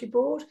advisory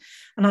board.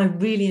 And I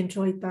really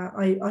enjoyed that.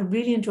 I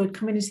really enjoyed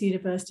coming into the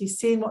university,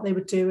 seeing what they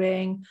were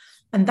doing.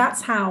 And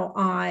that's how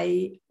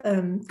I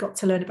got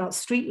to learn about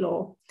street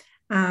law.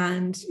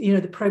 And,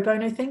 the pro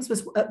bono things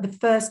was at the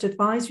first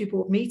advisory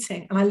board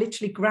meeting. And I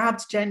literally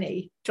grabbed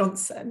Jenny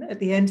Johnson at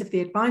the end of the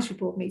advisory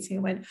board meeting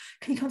and went,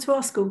 can you come to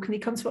our school? Can you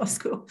come to our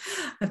school?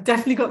 I've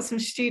definitely got some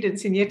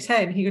students in year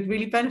 10 who would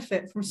really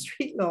benefit from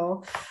street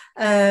law.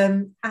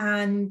 And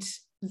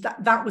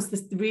that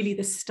was really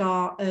the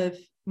start of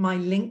my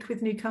link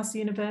with Newcastle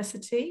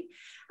University.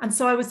 And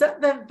so I was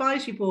at the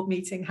advisory board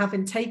meeting,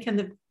 having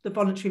taken the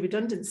voluntary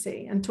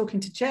redundancy, and talking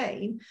to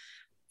Jane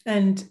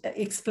and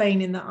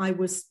explaining that I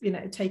was,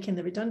 taking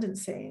the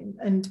redundancy,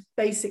 and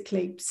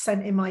basically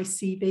sent in my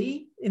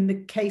CV in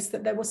the case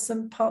that there was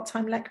some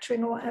part-time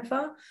lecturing or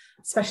whatever,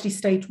 especially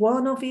stage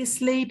 1,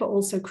 obviously, but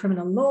also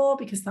criminal law,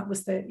 because that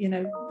was the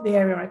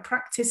area I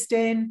practiced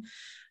in.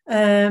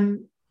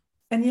 And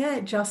yeah,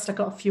 I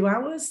got a few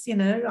hours,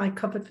 I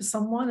covered for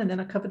someone, and then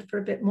I covered for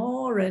a bit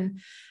more, and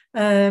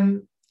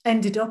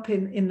ended up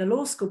in the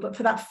law school. But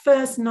for that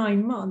first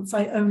 9 months,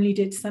 I only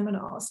did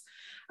seminars,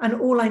 and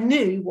all I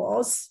knew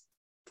was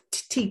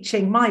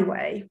teaching my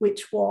way,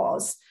 which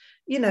was,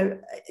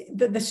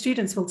 the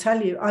students will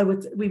tell you,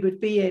 we would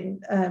be in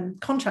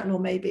contract law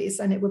maybe,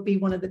 and it would be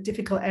one of the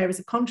difficult areas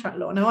of contract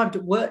law. Now, I've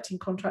worked in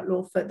contract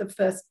law for the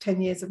first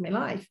 10 years of my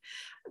life,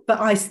 but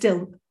I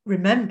still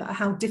remember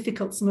how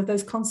difficult some of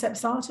those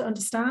concepts are to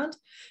understand.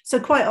 So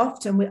quite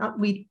often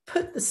we'd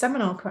put the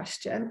seminar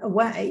question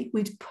away,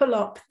 we'd pull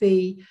up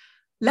the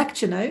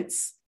lecture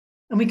notes,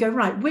 and we go,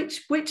 right,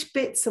 which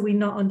bits are we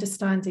not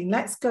understanding?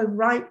 Let's go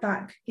right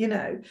back,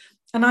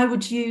 and I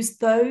would use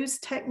those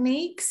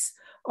techniques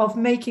of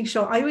making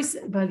sure. I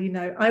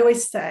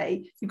always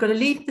say you've got to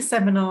leave the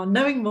seminar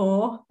knowing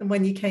more than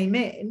when you came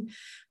in,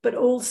 but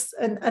also,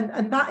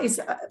 and that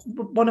is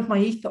one of my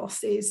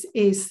ethos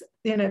is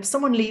if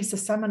someone leaves a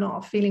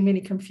seminar feeling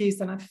really confused,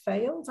 then I've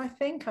failed. I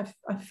think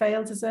I've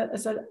failed as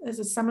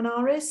a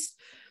seminarist,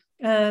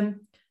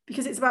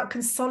 because it's about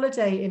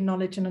consolidating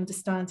knowledge and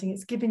understanding.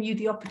 It's giving you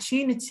the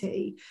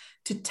opportunity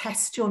to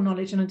test your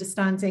knowledge and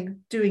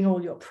understanding, doing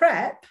all your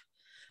prep,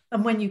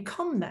 and when you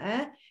come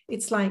there,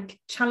 it's like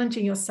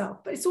challenging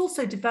yourself, but it's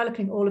also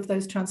developing all of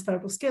those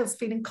transferable skills,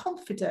 feeling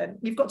confident.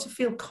 You've got to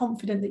feel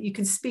confident that you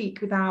can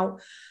speak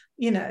without,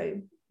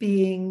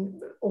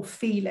 being or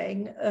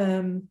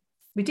feeling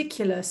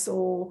ridiculous,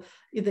 or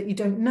that you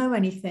don't know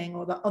anything,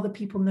 or that other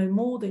people know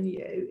more than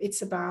you.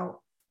 It's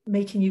about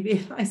making you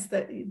realize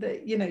that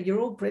you're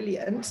all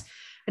brilliant.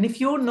 And if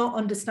you're not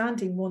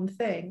understanding one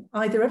thing,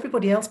 either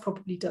everybody else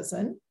probably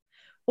doesn't,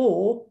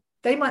 or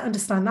they might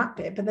understand that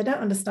bit, but they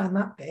don't understand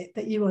that bit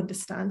that you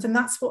understand. And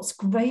that's what's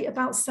great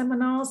about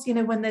seminars,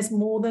 when there's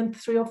more than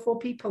 3 or 4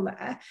 people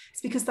there.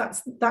 It's because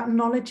that's that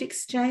knowledge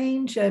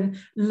exchange and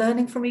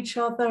learning from each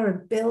other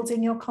and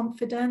building your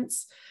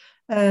confidence.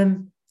 That's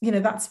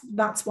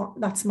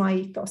my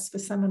ethos for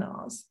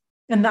seminars.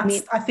 And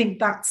I think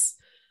that's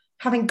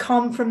having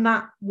come from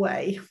that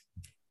way,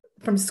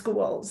 from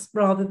schools,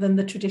 rather than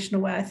the traditional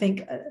way. I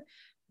think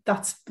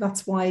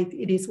that's why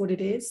it is what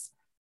it is.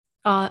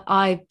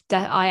 I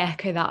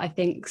echo that. I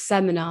think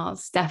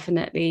seminars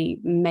definitely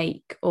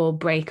make or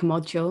break a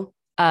module.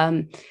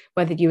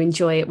 Whether you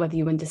enjoy it, whether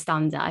you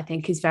understand it, I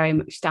think is very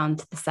much down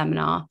to the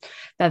seminar.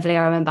 Beverly,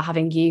 I remember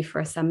having you for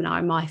a seminar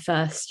in my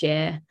first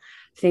year.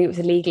 I think it was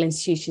Legal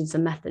Institutions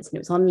and Methods, and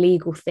it was on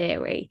legal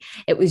theory.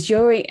 It was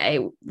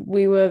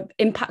we were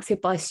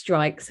impacted by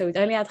strikes, so we'd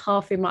only had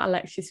half the amount of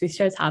lectures we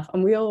should have,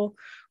 and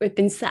we'd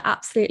been set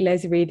absolutely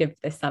loads of reading for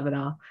this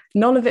seminar.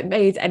 None of it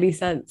made any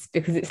sense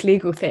because it's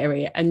legal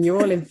theory, and you're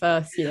all in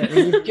first year,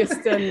 and you've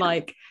just done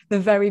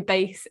you've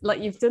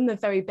done the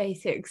very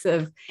basics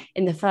of,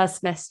 in the first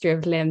semester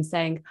of LIM,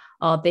 saying,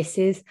 this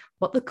is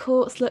what the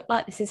courts look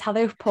like, this is how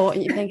they report,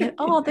 and you're thinking,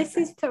 this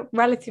is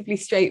relatively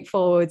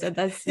straightforward, and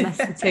then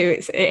semester 2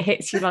 it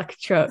hits you like a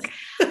truck.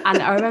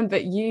 And I remember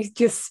you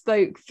just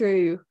spoke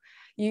through,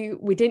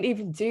 we didn't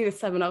even do the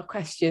seminar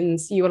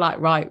questions. You were like,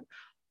 right,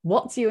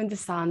 what do you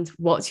understand,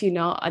 what do you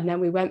not? And then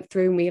we went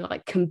through and we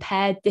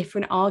compared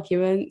different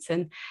arguments,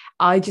 and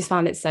I just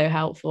found it so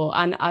helpful.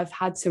 And I've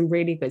had some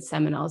really good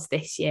seminars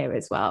this year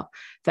as well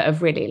that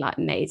have really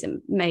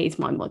made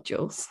my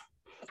modules.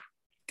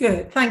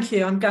 Good, thank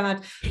you. I'm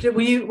glad.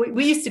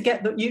 We used to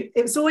get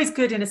it was always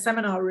good in a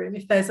seminar room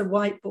if there's a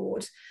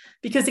whiteboard,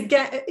 because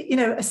again,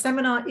 a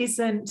seminar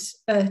isn't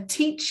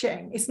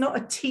teaching. It's not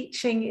a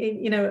teaching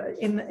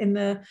in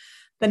the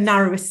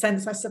narrowest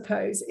sense, I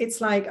suppose.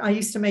 It's like I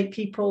used to make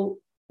people,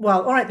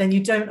 well, all right, then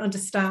you don't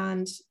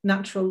understand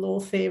natural law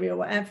theory or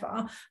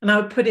whatever. And I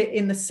would put it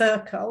in the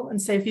circle and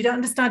say, if you don't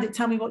understand it,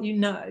 tell me what you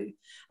know.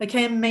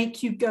 Okay, and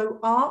make you go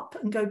up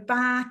and go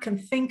back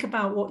and think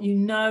about what you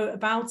know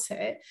about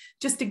it.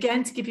 Just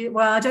again to give you,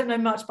 well, I don't know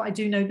much, but I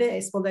do know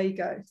this. Well, there you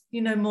go.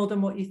 You know more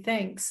than what you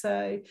think.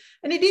 So,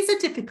 and it is a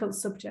difficult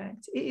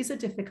subject. It is a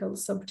difficult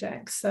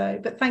subject. So,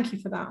 but thank you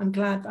for that. I'm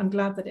glad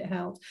that it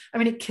helped. I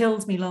mean, it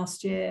killed me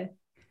last year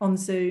on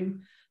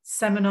Zoom.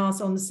 Seminars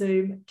on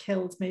Zoom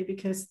killed me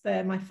because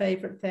they're my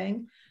favorite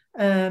thing.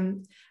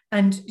 And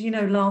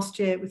last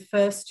year with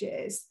first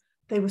years,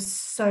 they were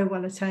so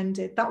well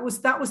attended. That was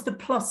the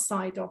plus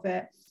side of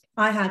it.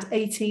 I had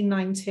 18,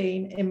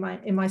 19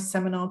 in my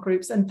seminar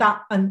groups, and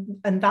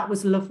that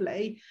was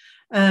lovely.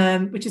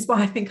 Which is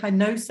why I think I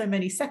know so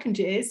many second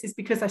years, is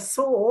because I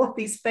saw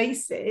these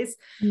faces,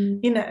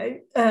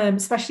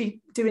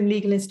 especially doing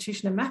Legal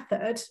Institution and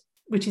Method,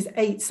 which is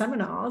 8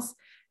 seminars.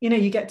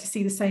 You get to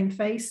see the same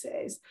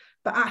faces,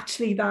 but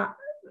actually that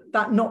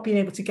not being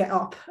able to get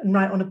up and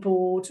write on a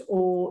board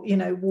or,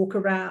 walk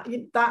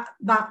around,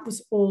 that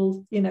was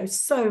all,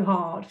 so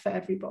hard for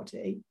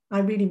everybody. I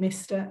really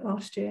missed it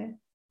last year.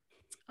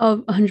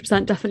 Oh,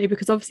 100% definitely,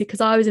 because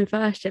I was in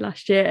first year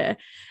last year.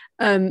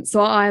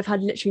 So I've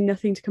had literally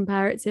nothing to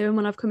compare it to. And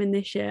when I've come in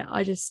this year,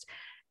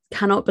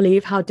 cannot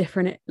believe how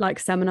different it, like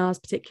seminars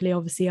particularly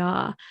obviously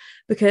are,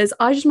 because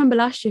I just remember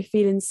last year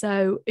feeling,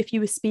 so if you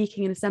were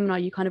speaking in a seminar,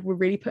 you kind of were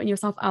really putting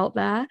yourself out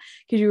there,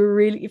 because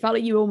you felt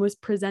like you were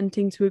almost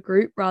presenting to a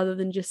group rather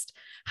than just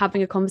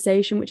having a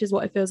conversation, which is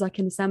what it feels like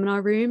in the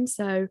seminar room.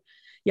 So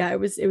yeah, it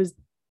was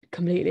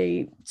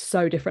completely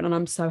so different, and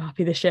I'm so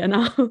happy this year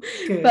now.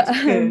 Good, But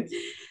good.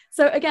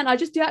 so again, I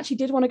just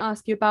did want to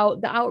ask you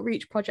about the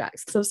outreach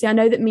projects, because obviously I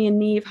know that me and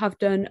Neve have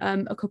done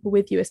a couple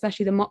with you,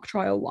 especially the mock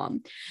trial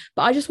one.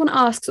 But I just want to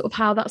ask sort of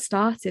how that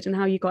started and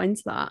how you got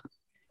into that.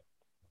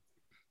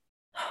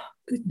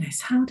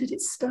 Goodness, how did it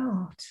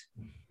start?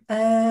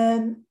 There's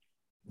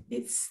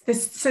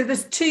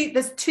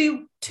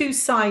two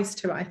sides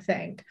to it, I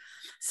think.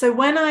 So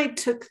when I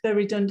took the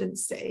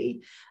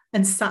redundancy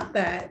and sat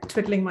there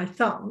twiddling my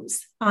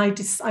thumbs,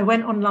 I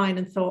went online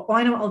and thought, oh,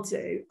 I know what I'll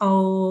do.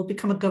 I'll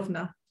become a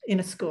governor in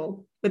a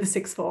school with a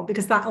sixth form,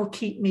 because that'll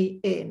keep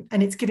me in,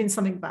 and it's giving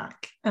something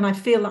back. And I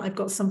feel like I've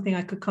got something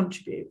I could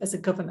contribute as a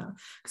governor,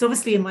 because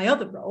obviously in my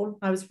other role,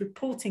 I was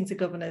reporting to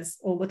governors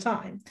all the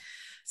time.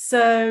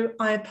 So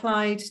I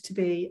applied to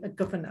be a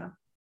governor.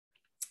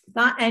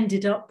 That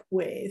ended up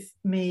with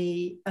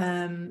me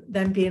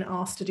then being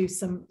asked to do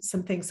some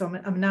things. So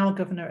I'm now a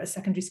governor at a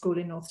secondary school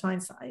in North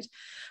Tyneside,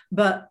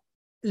 but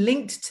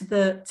linked to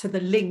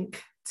the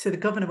link to the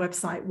governor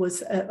website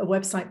was a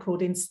website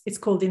called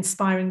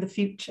Inspiring the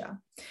Future,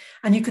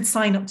 and you could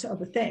sign up to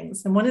other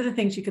things. And one of the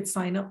things you could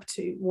sign up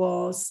to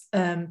was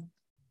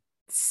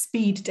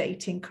speed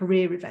dating,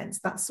 career events,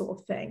 that sort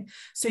of thing.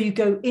 So you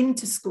go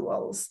into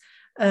schools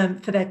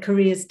for their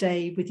careers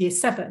day with year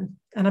 7.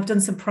 And I've done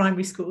some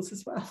primary schools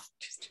as well,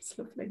 which is just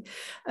lovely.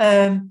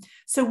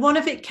 So one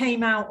of it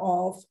came out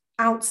of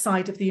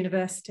outside of the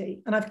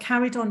university, and I've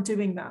carried on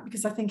doing that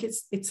because I think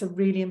it's a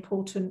really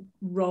important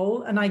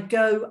role. And I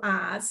go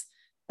as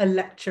a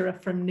lecturer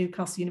from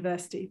Newcastle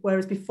University,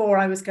 whereas before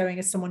I was going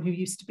as someone who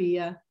used to be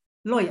a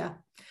lawyer.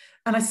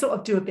 And I sort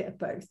of do a bit of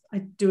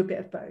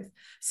both.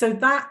 So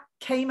that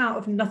came out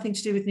of nothing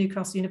to do with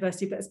Newcastle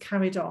University, but has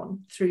carried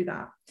on through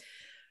that.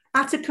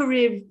 At a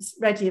Career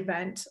Ready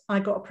event, I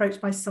got approached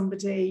by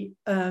somebody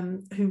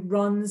who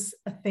runs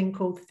a thing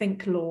called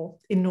Think Law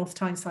in North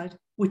Tyneside,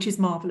 which is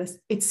marvellous.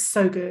 It's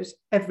so good.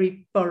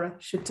 Every borough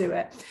should do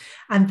it.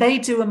 And they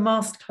do a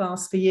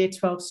masterclass for year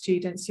 12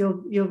 students.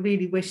 You'll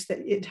really wish that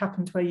it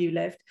happened where you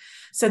lived.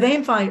 So they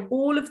invite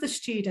all of the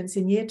students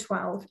in year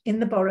 12 in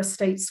the borough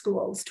state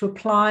schools to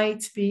apply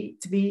to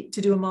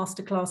do a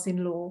masterclass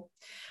in law.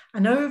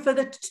 And over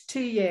the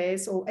 2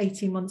 years, or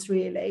 18 months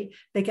really,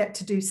 they get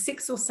to do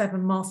 6 or 7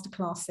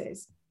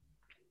 masterclasses.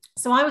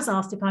 So I was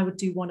asked if I would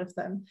do one of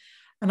them.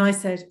 And I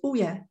said, oh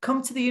yeah,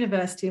 come to the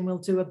university and we'll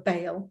do a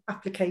bail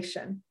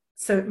application.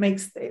 So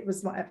it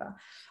was whatever.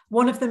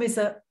 One of them is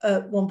at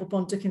Womble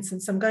Bond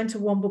Dickinson. So I'm going to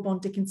Womble Bond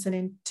Dickinson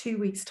in 2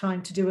 weeks'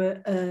 time to do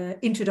an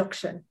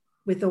introduction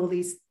with all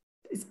these.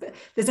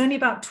 There's only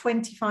about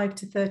 25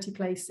 to 30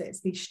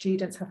 places these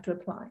students have to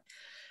apply.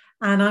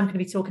 And I'm going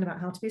to be talking about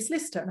how to be a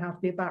solicitor and how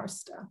to be a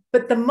barrister.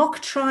 But the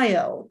mock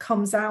trial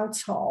comes out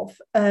of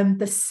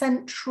the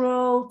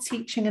Central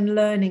Teaching and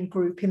Learning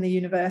Group in the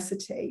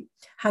university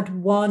had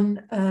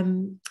won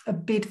a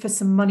bid for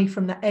some money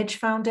from the Edge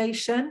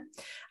Foundation.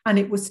 And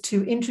it was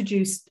to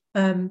introduce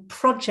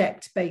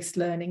project-based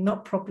learning,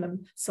 not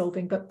problem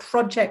solving, but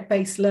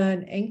project-based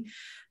learning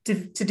to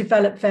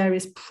develop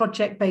various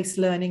project-based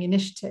learning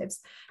initiatives.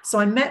 So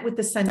I met with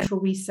the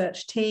central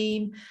research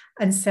team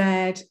and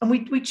said, and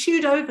we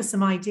chewed over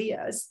some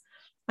ideas,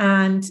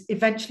 and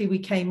eventually we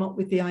came up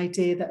with the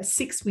idea that a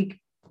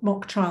 6-week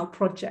mock trial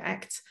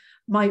project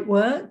might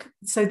work.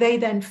 So they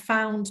then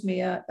found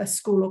me a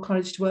school or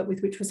college to work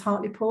with, which was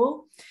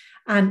Hartlepool.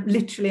 And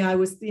literally I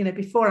was,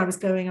 before I was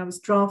going, I was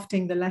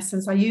drafting the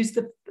lessons. I used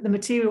the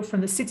material from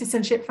the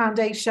Citizenship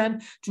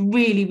Foundation,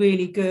 really,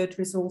 really good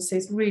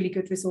resources.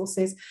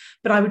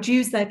 But I would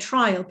use their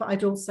trial, but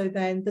I'd also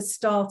then, the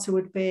starter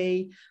would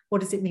be,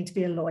 what does it mean to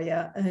be a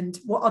lawyer? And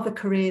what other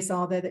careers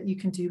are there that you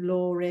can do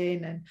law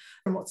in?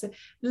 And what's it?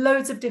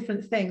 Loads of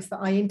different things that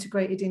I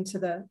integrated into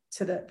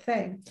the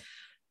thing.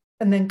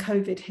 And then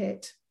COVID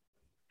hit.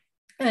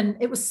 And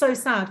it was so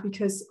sad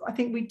because I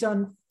think we'd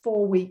done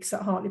 4 weeks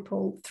at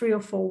Hartlepool, 3 or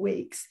 4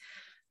 weeks.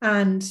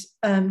 And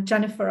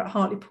Jennifer at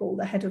Hartlepool,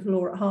 the head of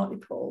law at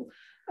Hartlepool,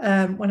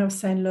 when I was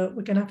saying, look,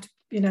 we're going to have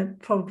to,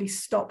 probably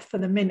stop for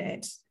the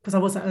minute, because I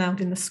wasn't allowed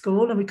in the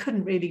school and we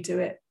couldn't really do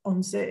it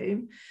on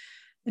Zoom.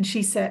 And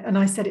she said, and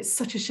I said, it's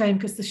such a shame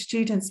because the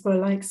students were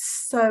like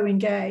so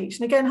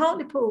engaged. And again,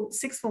 Hartlepool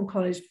Sixth Form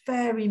College,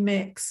 very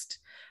mixed.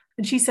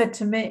 And she said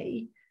to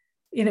me,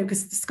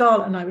 because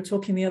Scarlett and I were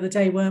talking the other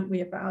day, weren't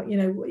we, about,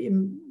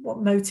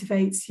 what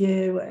motivates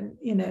you?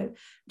 And,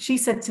 she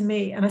said to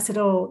me, and I said,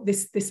 oh,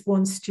 this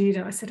one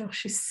student, I said, oh,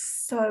 she's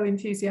so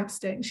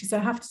enthusiastic. And she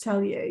said, I have to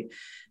tell you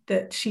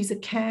that she's a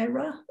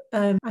carer,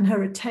 and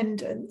her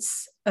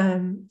attendance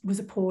was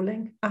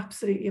appalling,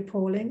 absolutely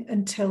appalling,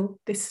 until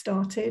this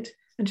started.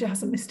 and she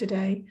hasn't missed a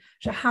day.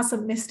 She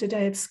hasn't missed a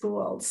day of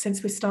school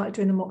since we started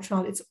doing the mock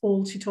trial. It's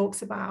all she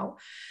talks about.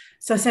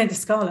 So I say to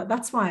Scarlett,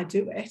 that's why I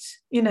do it.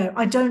 You know,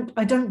 I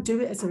don't do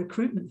it as a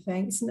recruitment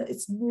thing.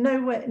 It's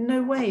no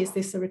way is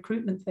this a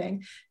recruitment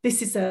thing.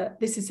 This is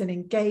an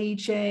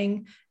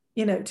engaging,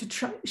 you know, to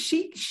try.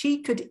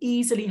 She could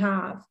easily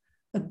have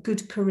a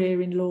good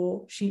career in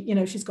law.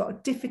 She's got a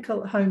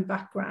difficult home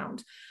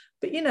background,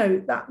 but you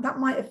know, that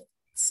might have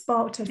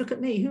sparked her. Look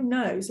at me, who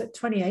knows? At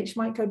 28, she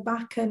might go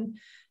back, and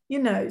you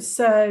know,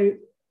 so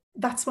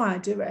that's why I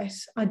do it.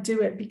 I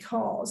do it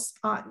because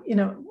I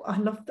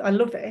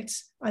love it.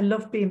 I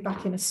love being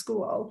back in a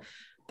school,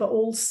 but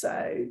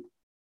also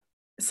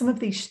some of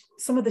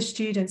the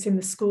students in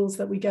the schools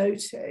that we go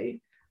to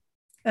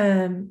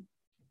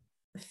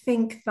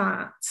think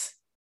that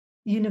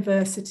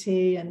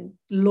university and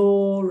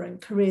law and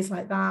careers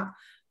like that,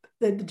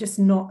 they're just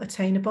not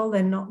attainable.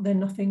 They're not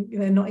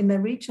in their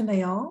reach, and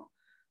they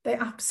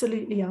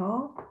absolutely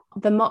are.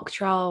 The mock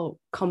trial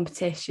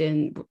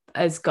competition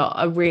has got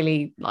a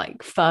really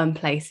firm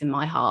place in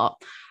my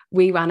heart.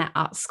 We ran it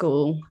at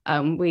school.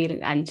 We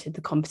entered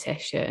the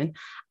competition,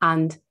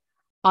 and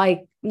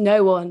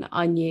no one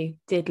I knew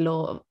did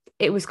law.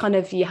 It was kind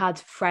of, you had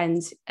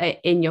friends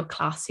in your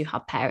class who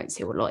had parents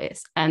who were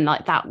lawyers, and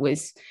that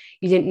was,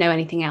 you didn't know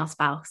anything else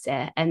about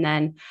it. And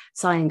then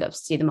signing up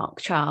to do the mock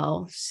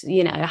trial,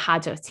 you know, I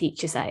had a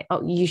teacher say,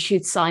 oh, you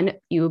should sign up,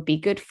 you would be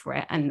good for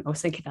it. And I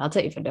was thinking, I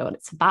don't even know what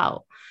it's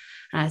about.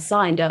 And I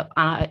signed up,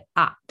 and I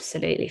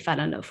absolutely fell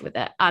in love with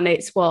it. And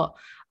it's what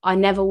I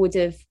never would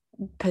have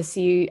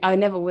pursued. I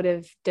never would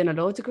have done a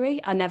law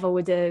degree. I never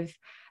would have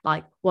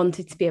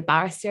wanted to be a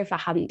barrister if I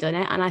hadn't done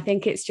it. And I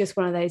think it's just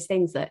one of those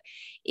things that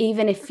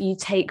even if you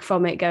take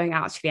from it going,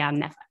 actually, I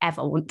never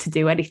ever want to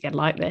do anything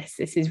like this,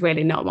 this is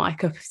really not my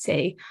cup of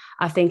tea,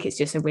 I think it's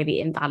just a really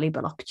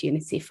invaluable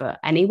opportunity for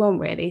anyone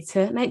really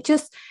to make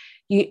just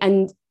you.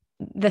 And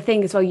the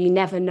thing as well, you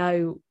never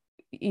know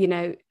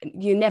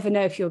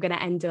if you're going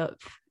to end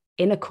up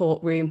in a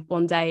courtroom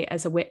one day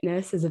as a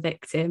witness, as a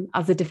victim,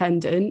 as a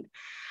defendant.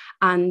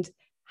 And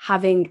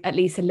having at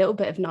least a little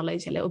bit of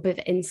knowledge, a little bit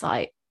of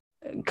insight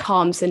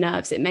calms the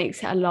nerves. It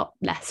makes it a lot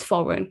less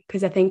foreign,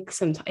 because I think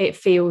sometimes it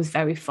feels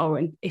very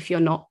foreign if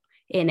you're not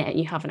in it and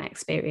you haven't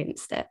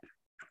experienced it.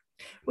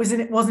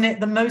 Wasn't it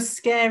the most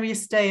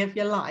scariest day of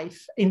your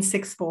life in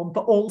sixth form?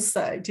 But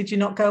also, did you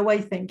not go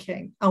away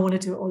thinking, I want to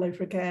do it all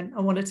over again?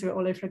 I want to do it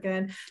all over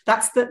again.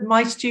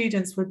 My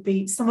students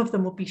some of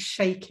them would be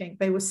shaking.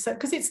 They were so,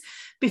 because it's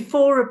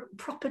before a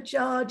proper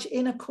judge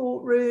in a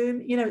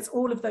courtroom, you know, it's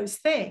all of those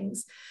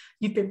things.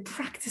 You've been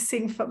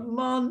practicing for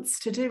months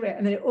to do it,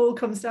 and then it all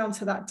comes down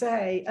to that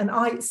day. And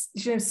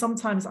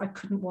sometimes I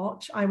couldn't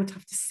watch. I would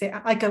have to sit.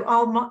 I go,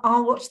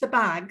 I'll watch the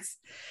bags,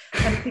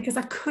 and because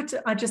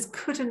I just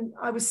couldn't.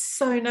 I was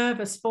so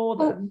nervous for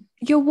them. Well,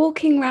 you're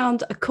walking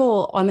around a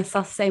court on a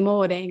Saturday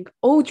morning,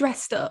 all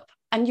dressed up,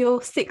 and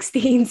you're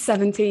 16,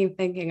 17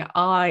 thinking,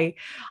 I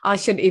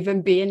shouldn't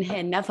even be in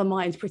here, never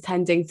mind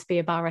pretending to be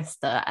a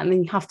barrister. And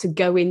then you have to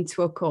go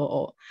into a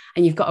court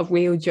and you've got a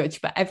real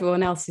judge, but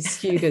everyone else is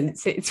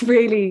students. It's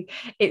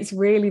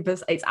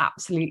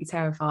absolutely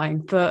terrifying.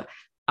 But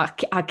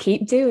I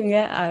keep doing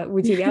it.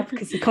 We do the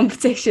advocacy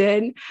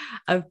competition.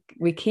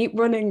 We keep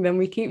running them.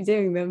 We keep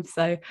doing them.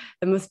 So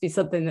there must be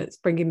something that's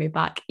bringing me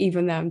back,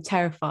 even though I'm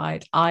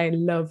terrified. I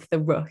love the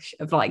rush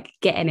of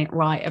getting it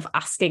right, of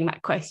asking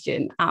that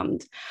question,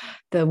 and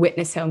the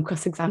witness who I'm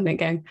cross-examining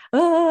going,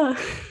 ah.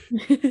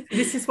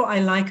 This is what I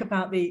like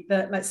about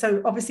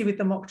so obviously with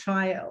the mock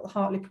trial,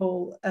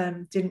 Hartlepool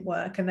didn't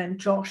work, and then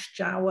Josh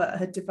Jowett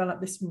had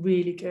developed this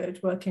really good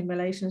working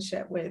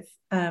relationship with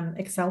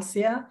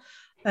Excelsior.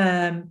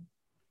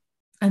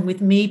 And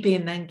with me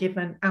being then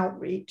given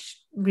outreach,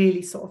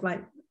 really sort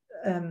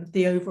of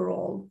the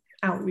overall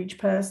outreach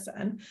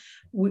person,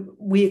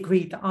 we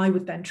agreed that I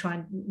would then try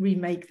and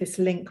remake this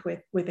link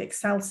with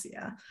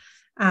Excelsior.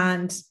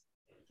 And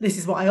this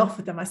is what I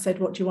offered them. I said,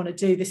 what do you want to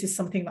do? This is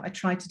something that I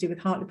tried to do with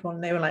Hartlepool,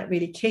 and they were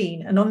really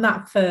keen. And on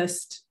that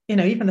first,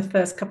 even the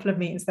first couple of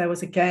meetings, there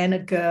was again a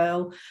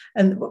girl.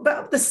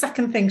 But the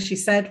second thing she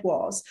said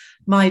was,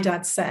 my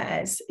dad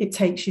says it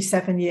takes you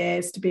 7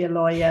 years to be a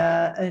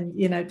lawyer, and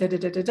and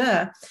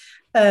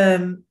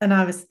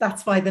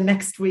that's why the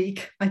next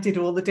week I did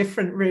all the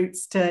different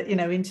routes to,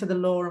 into the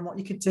law, and what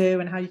you could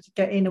do and how you could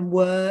get in and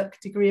work,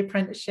 degree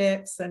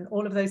apprenticeships and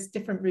all of those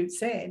different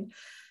routes in.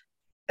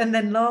 And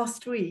then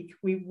last week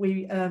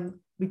we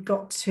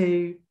got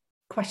to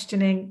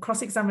questioning,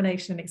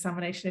 cross-examination and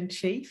examination in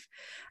chief.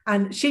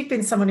 And she'd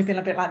been someone who'd been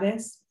a bit like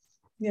this.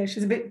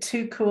 She's a bit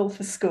too cool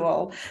for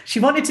school.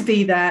 She wanted to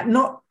be there. I'm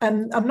not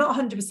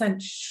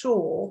 100%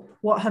 sure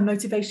what her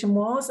motivation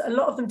was. A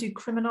lot of them do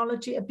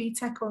criminology, a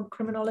BTEC on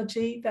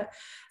criminology. That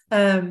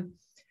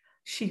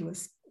she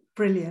was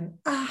brilliant,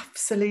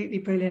 absolutely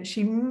brilliant.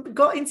 She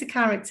got into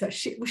character.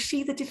 Was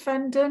she the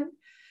defendant?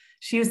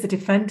 She was the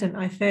defendant,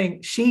 I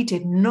think. She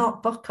did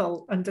not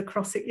buckle under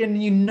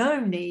cross-examination.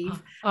 And Niamh,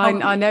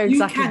 I know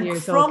exactly who you're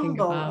talking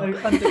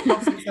about. Under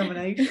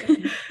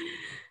cross-examination.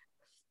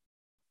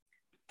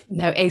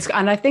 No,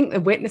 and I think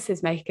the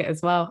witnesses make it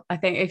as well. I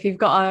think if you've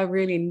got a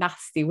really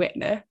nasty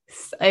witness,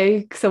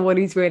 someone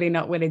who's really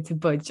not willing to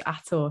budge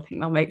at all, I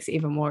think that makes it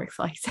even more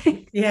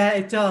exciting. Yeah,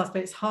 it does,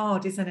 but it's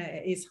hard, isn't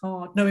it? It is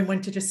hard knowing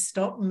when to just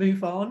stop and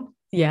move on.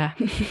 Yeah.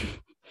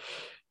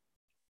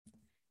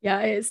 Yeah,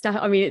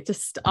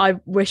 I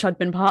wish I'd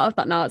been part of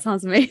that now. It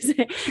sounds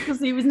amazing because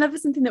it was never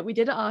something that we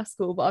did at our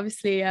school, but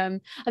obviously I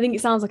think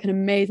it sounds like an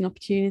amazing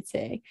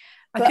opportunity.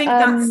 I think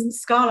that's,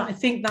 Scarlett, I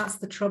think that's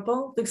the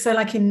trouble. So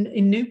like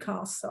in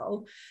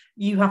Newcastle,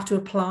 you have to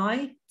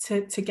apply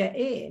to get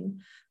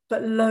in,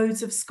 but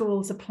loads of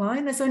schools apply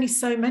and there's only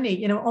so many.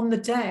 You know, on the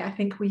day, I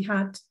think we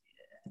had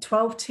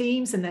 12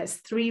 teams and there's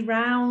 3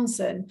 rounds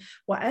and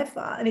whatever.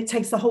 And it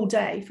takes the whole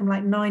day from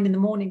like 9 in the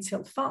morning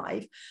till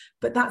 5.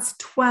 But that's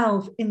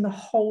 12 in the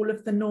whole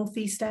of the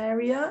Northeast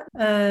area.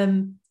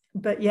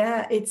 But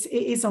yeah, it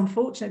is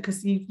unfortunate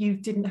because you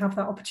didn't have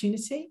that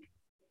opportunity.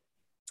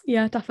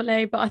 Yeah,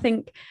 definitely. But I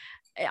think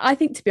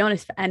to be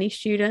honest, for any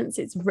students,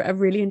 it's a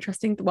really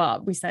interesting,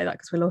 well, we say that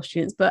because we're law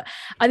students, but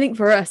I think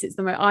for us,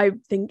 I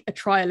think a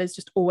trial is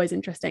just always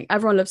interesting.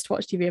 Everyone loves to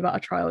watch TV about a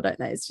trial, don't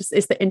they? It's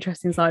the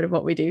interesting side of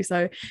what we do.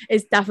 So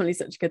it's definitely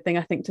such a good thing,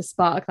 I think, to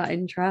spark that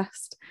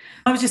interest.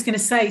 I was just going to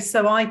say,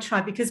 so I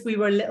tried, because we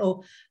were a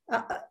little,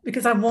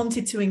 because I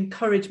wanted to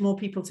encourage more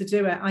people to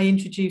do it, I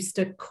introduced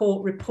a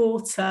court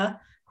reporter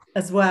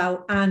as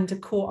well and a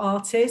court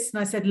artist.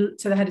 And I said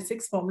to the head of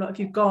sixth form, look, if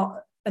you've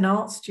got an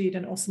art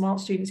student or some art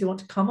students who want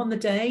to come on the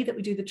day that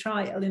we do the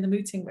trial in the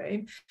mooting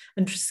room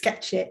and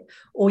sketch it,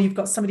 or you've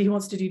got somebody who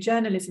wants to do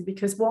journalism,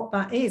 because what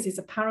that is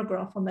a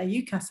paragraph on their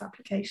UCAS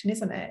application,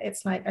 isn't it?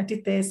 It's like, I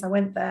did this, I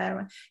went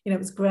there, you know, it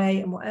was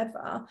great and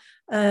whatever.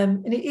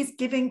 And it is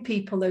giving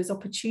people those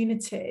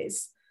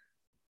opportunities,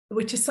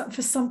 which is,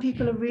 for some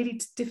people, are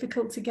really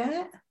difficult to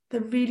get. They're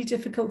really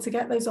difficult to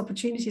get those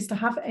opportunities to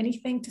have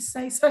anything to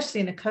say, especially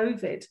in a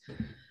COVID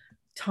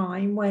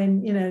time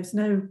when, you know, there's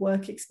no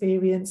work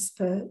experience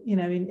for, you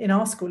know, in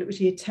our school it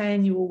was year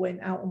 10, you all went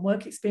out on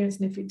work experience,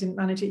 and if you didn't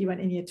manage it you went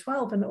in year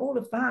 12, and all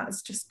of that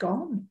has just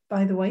gone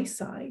by the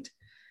wayside.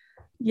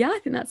 Yeah, I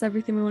think that's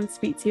everything we want to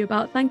speak to you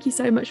about. Thank you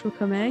so much for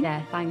coming.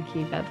 Yeah, thank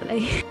you,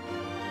 Beverly.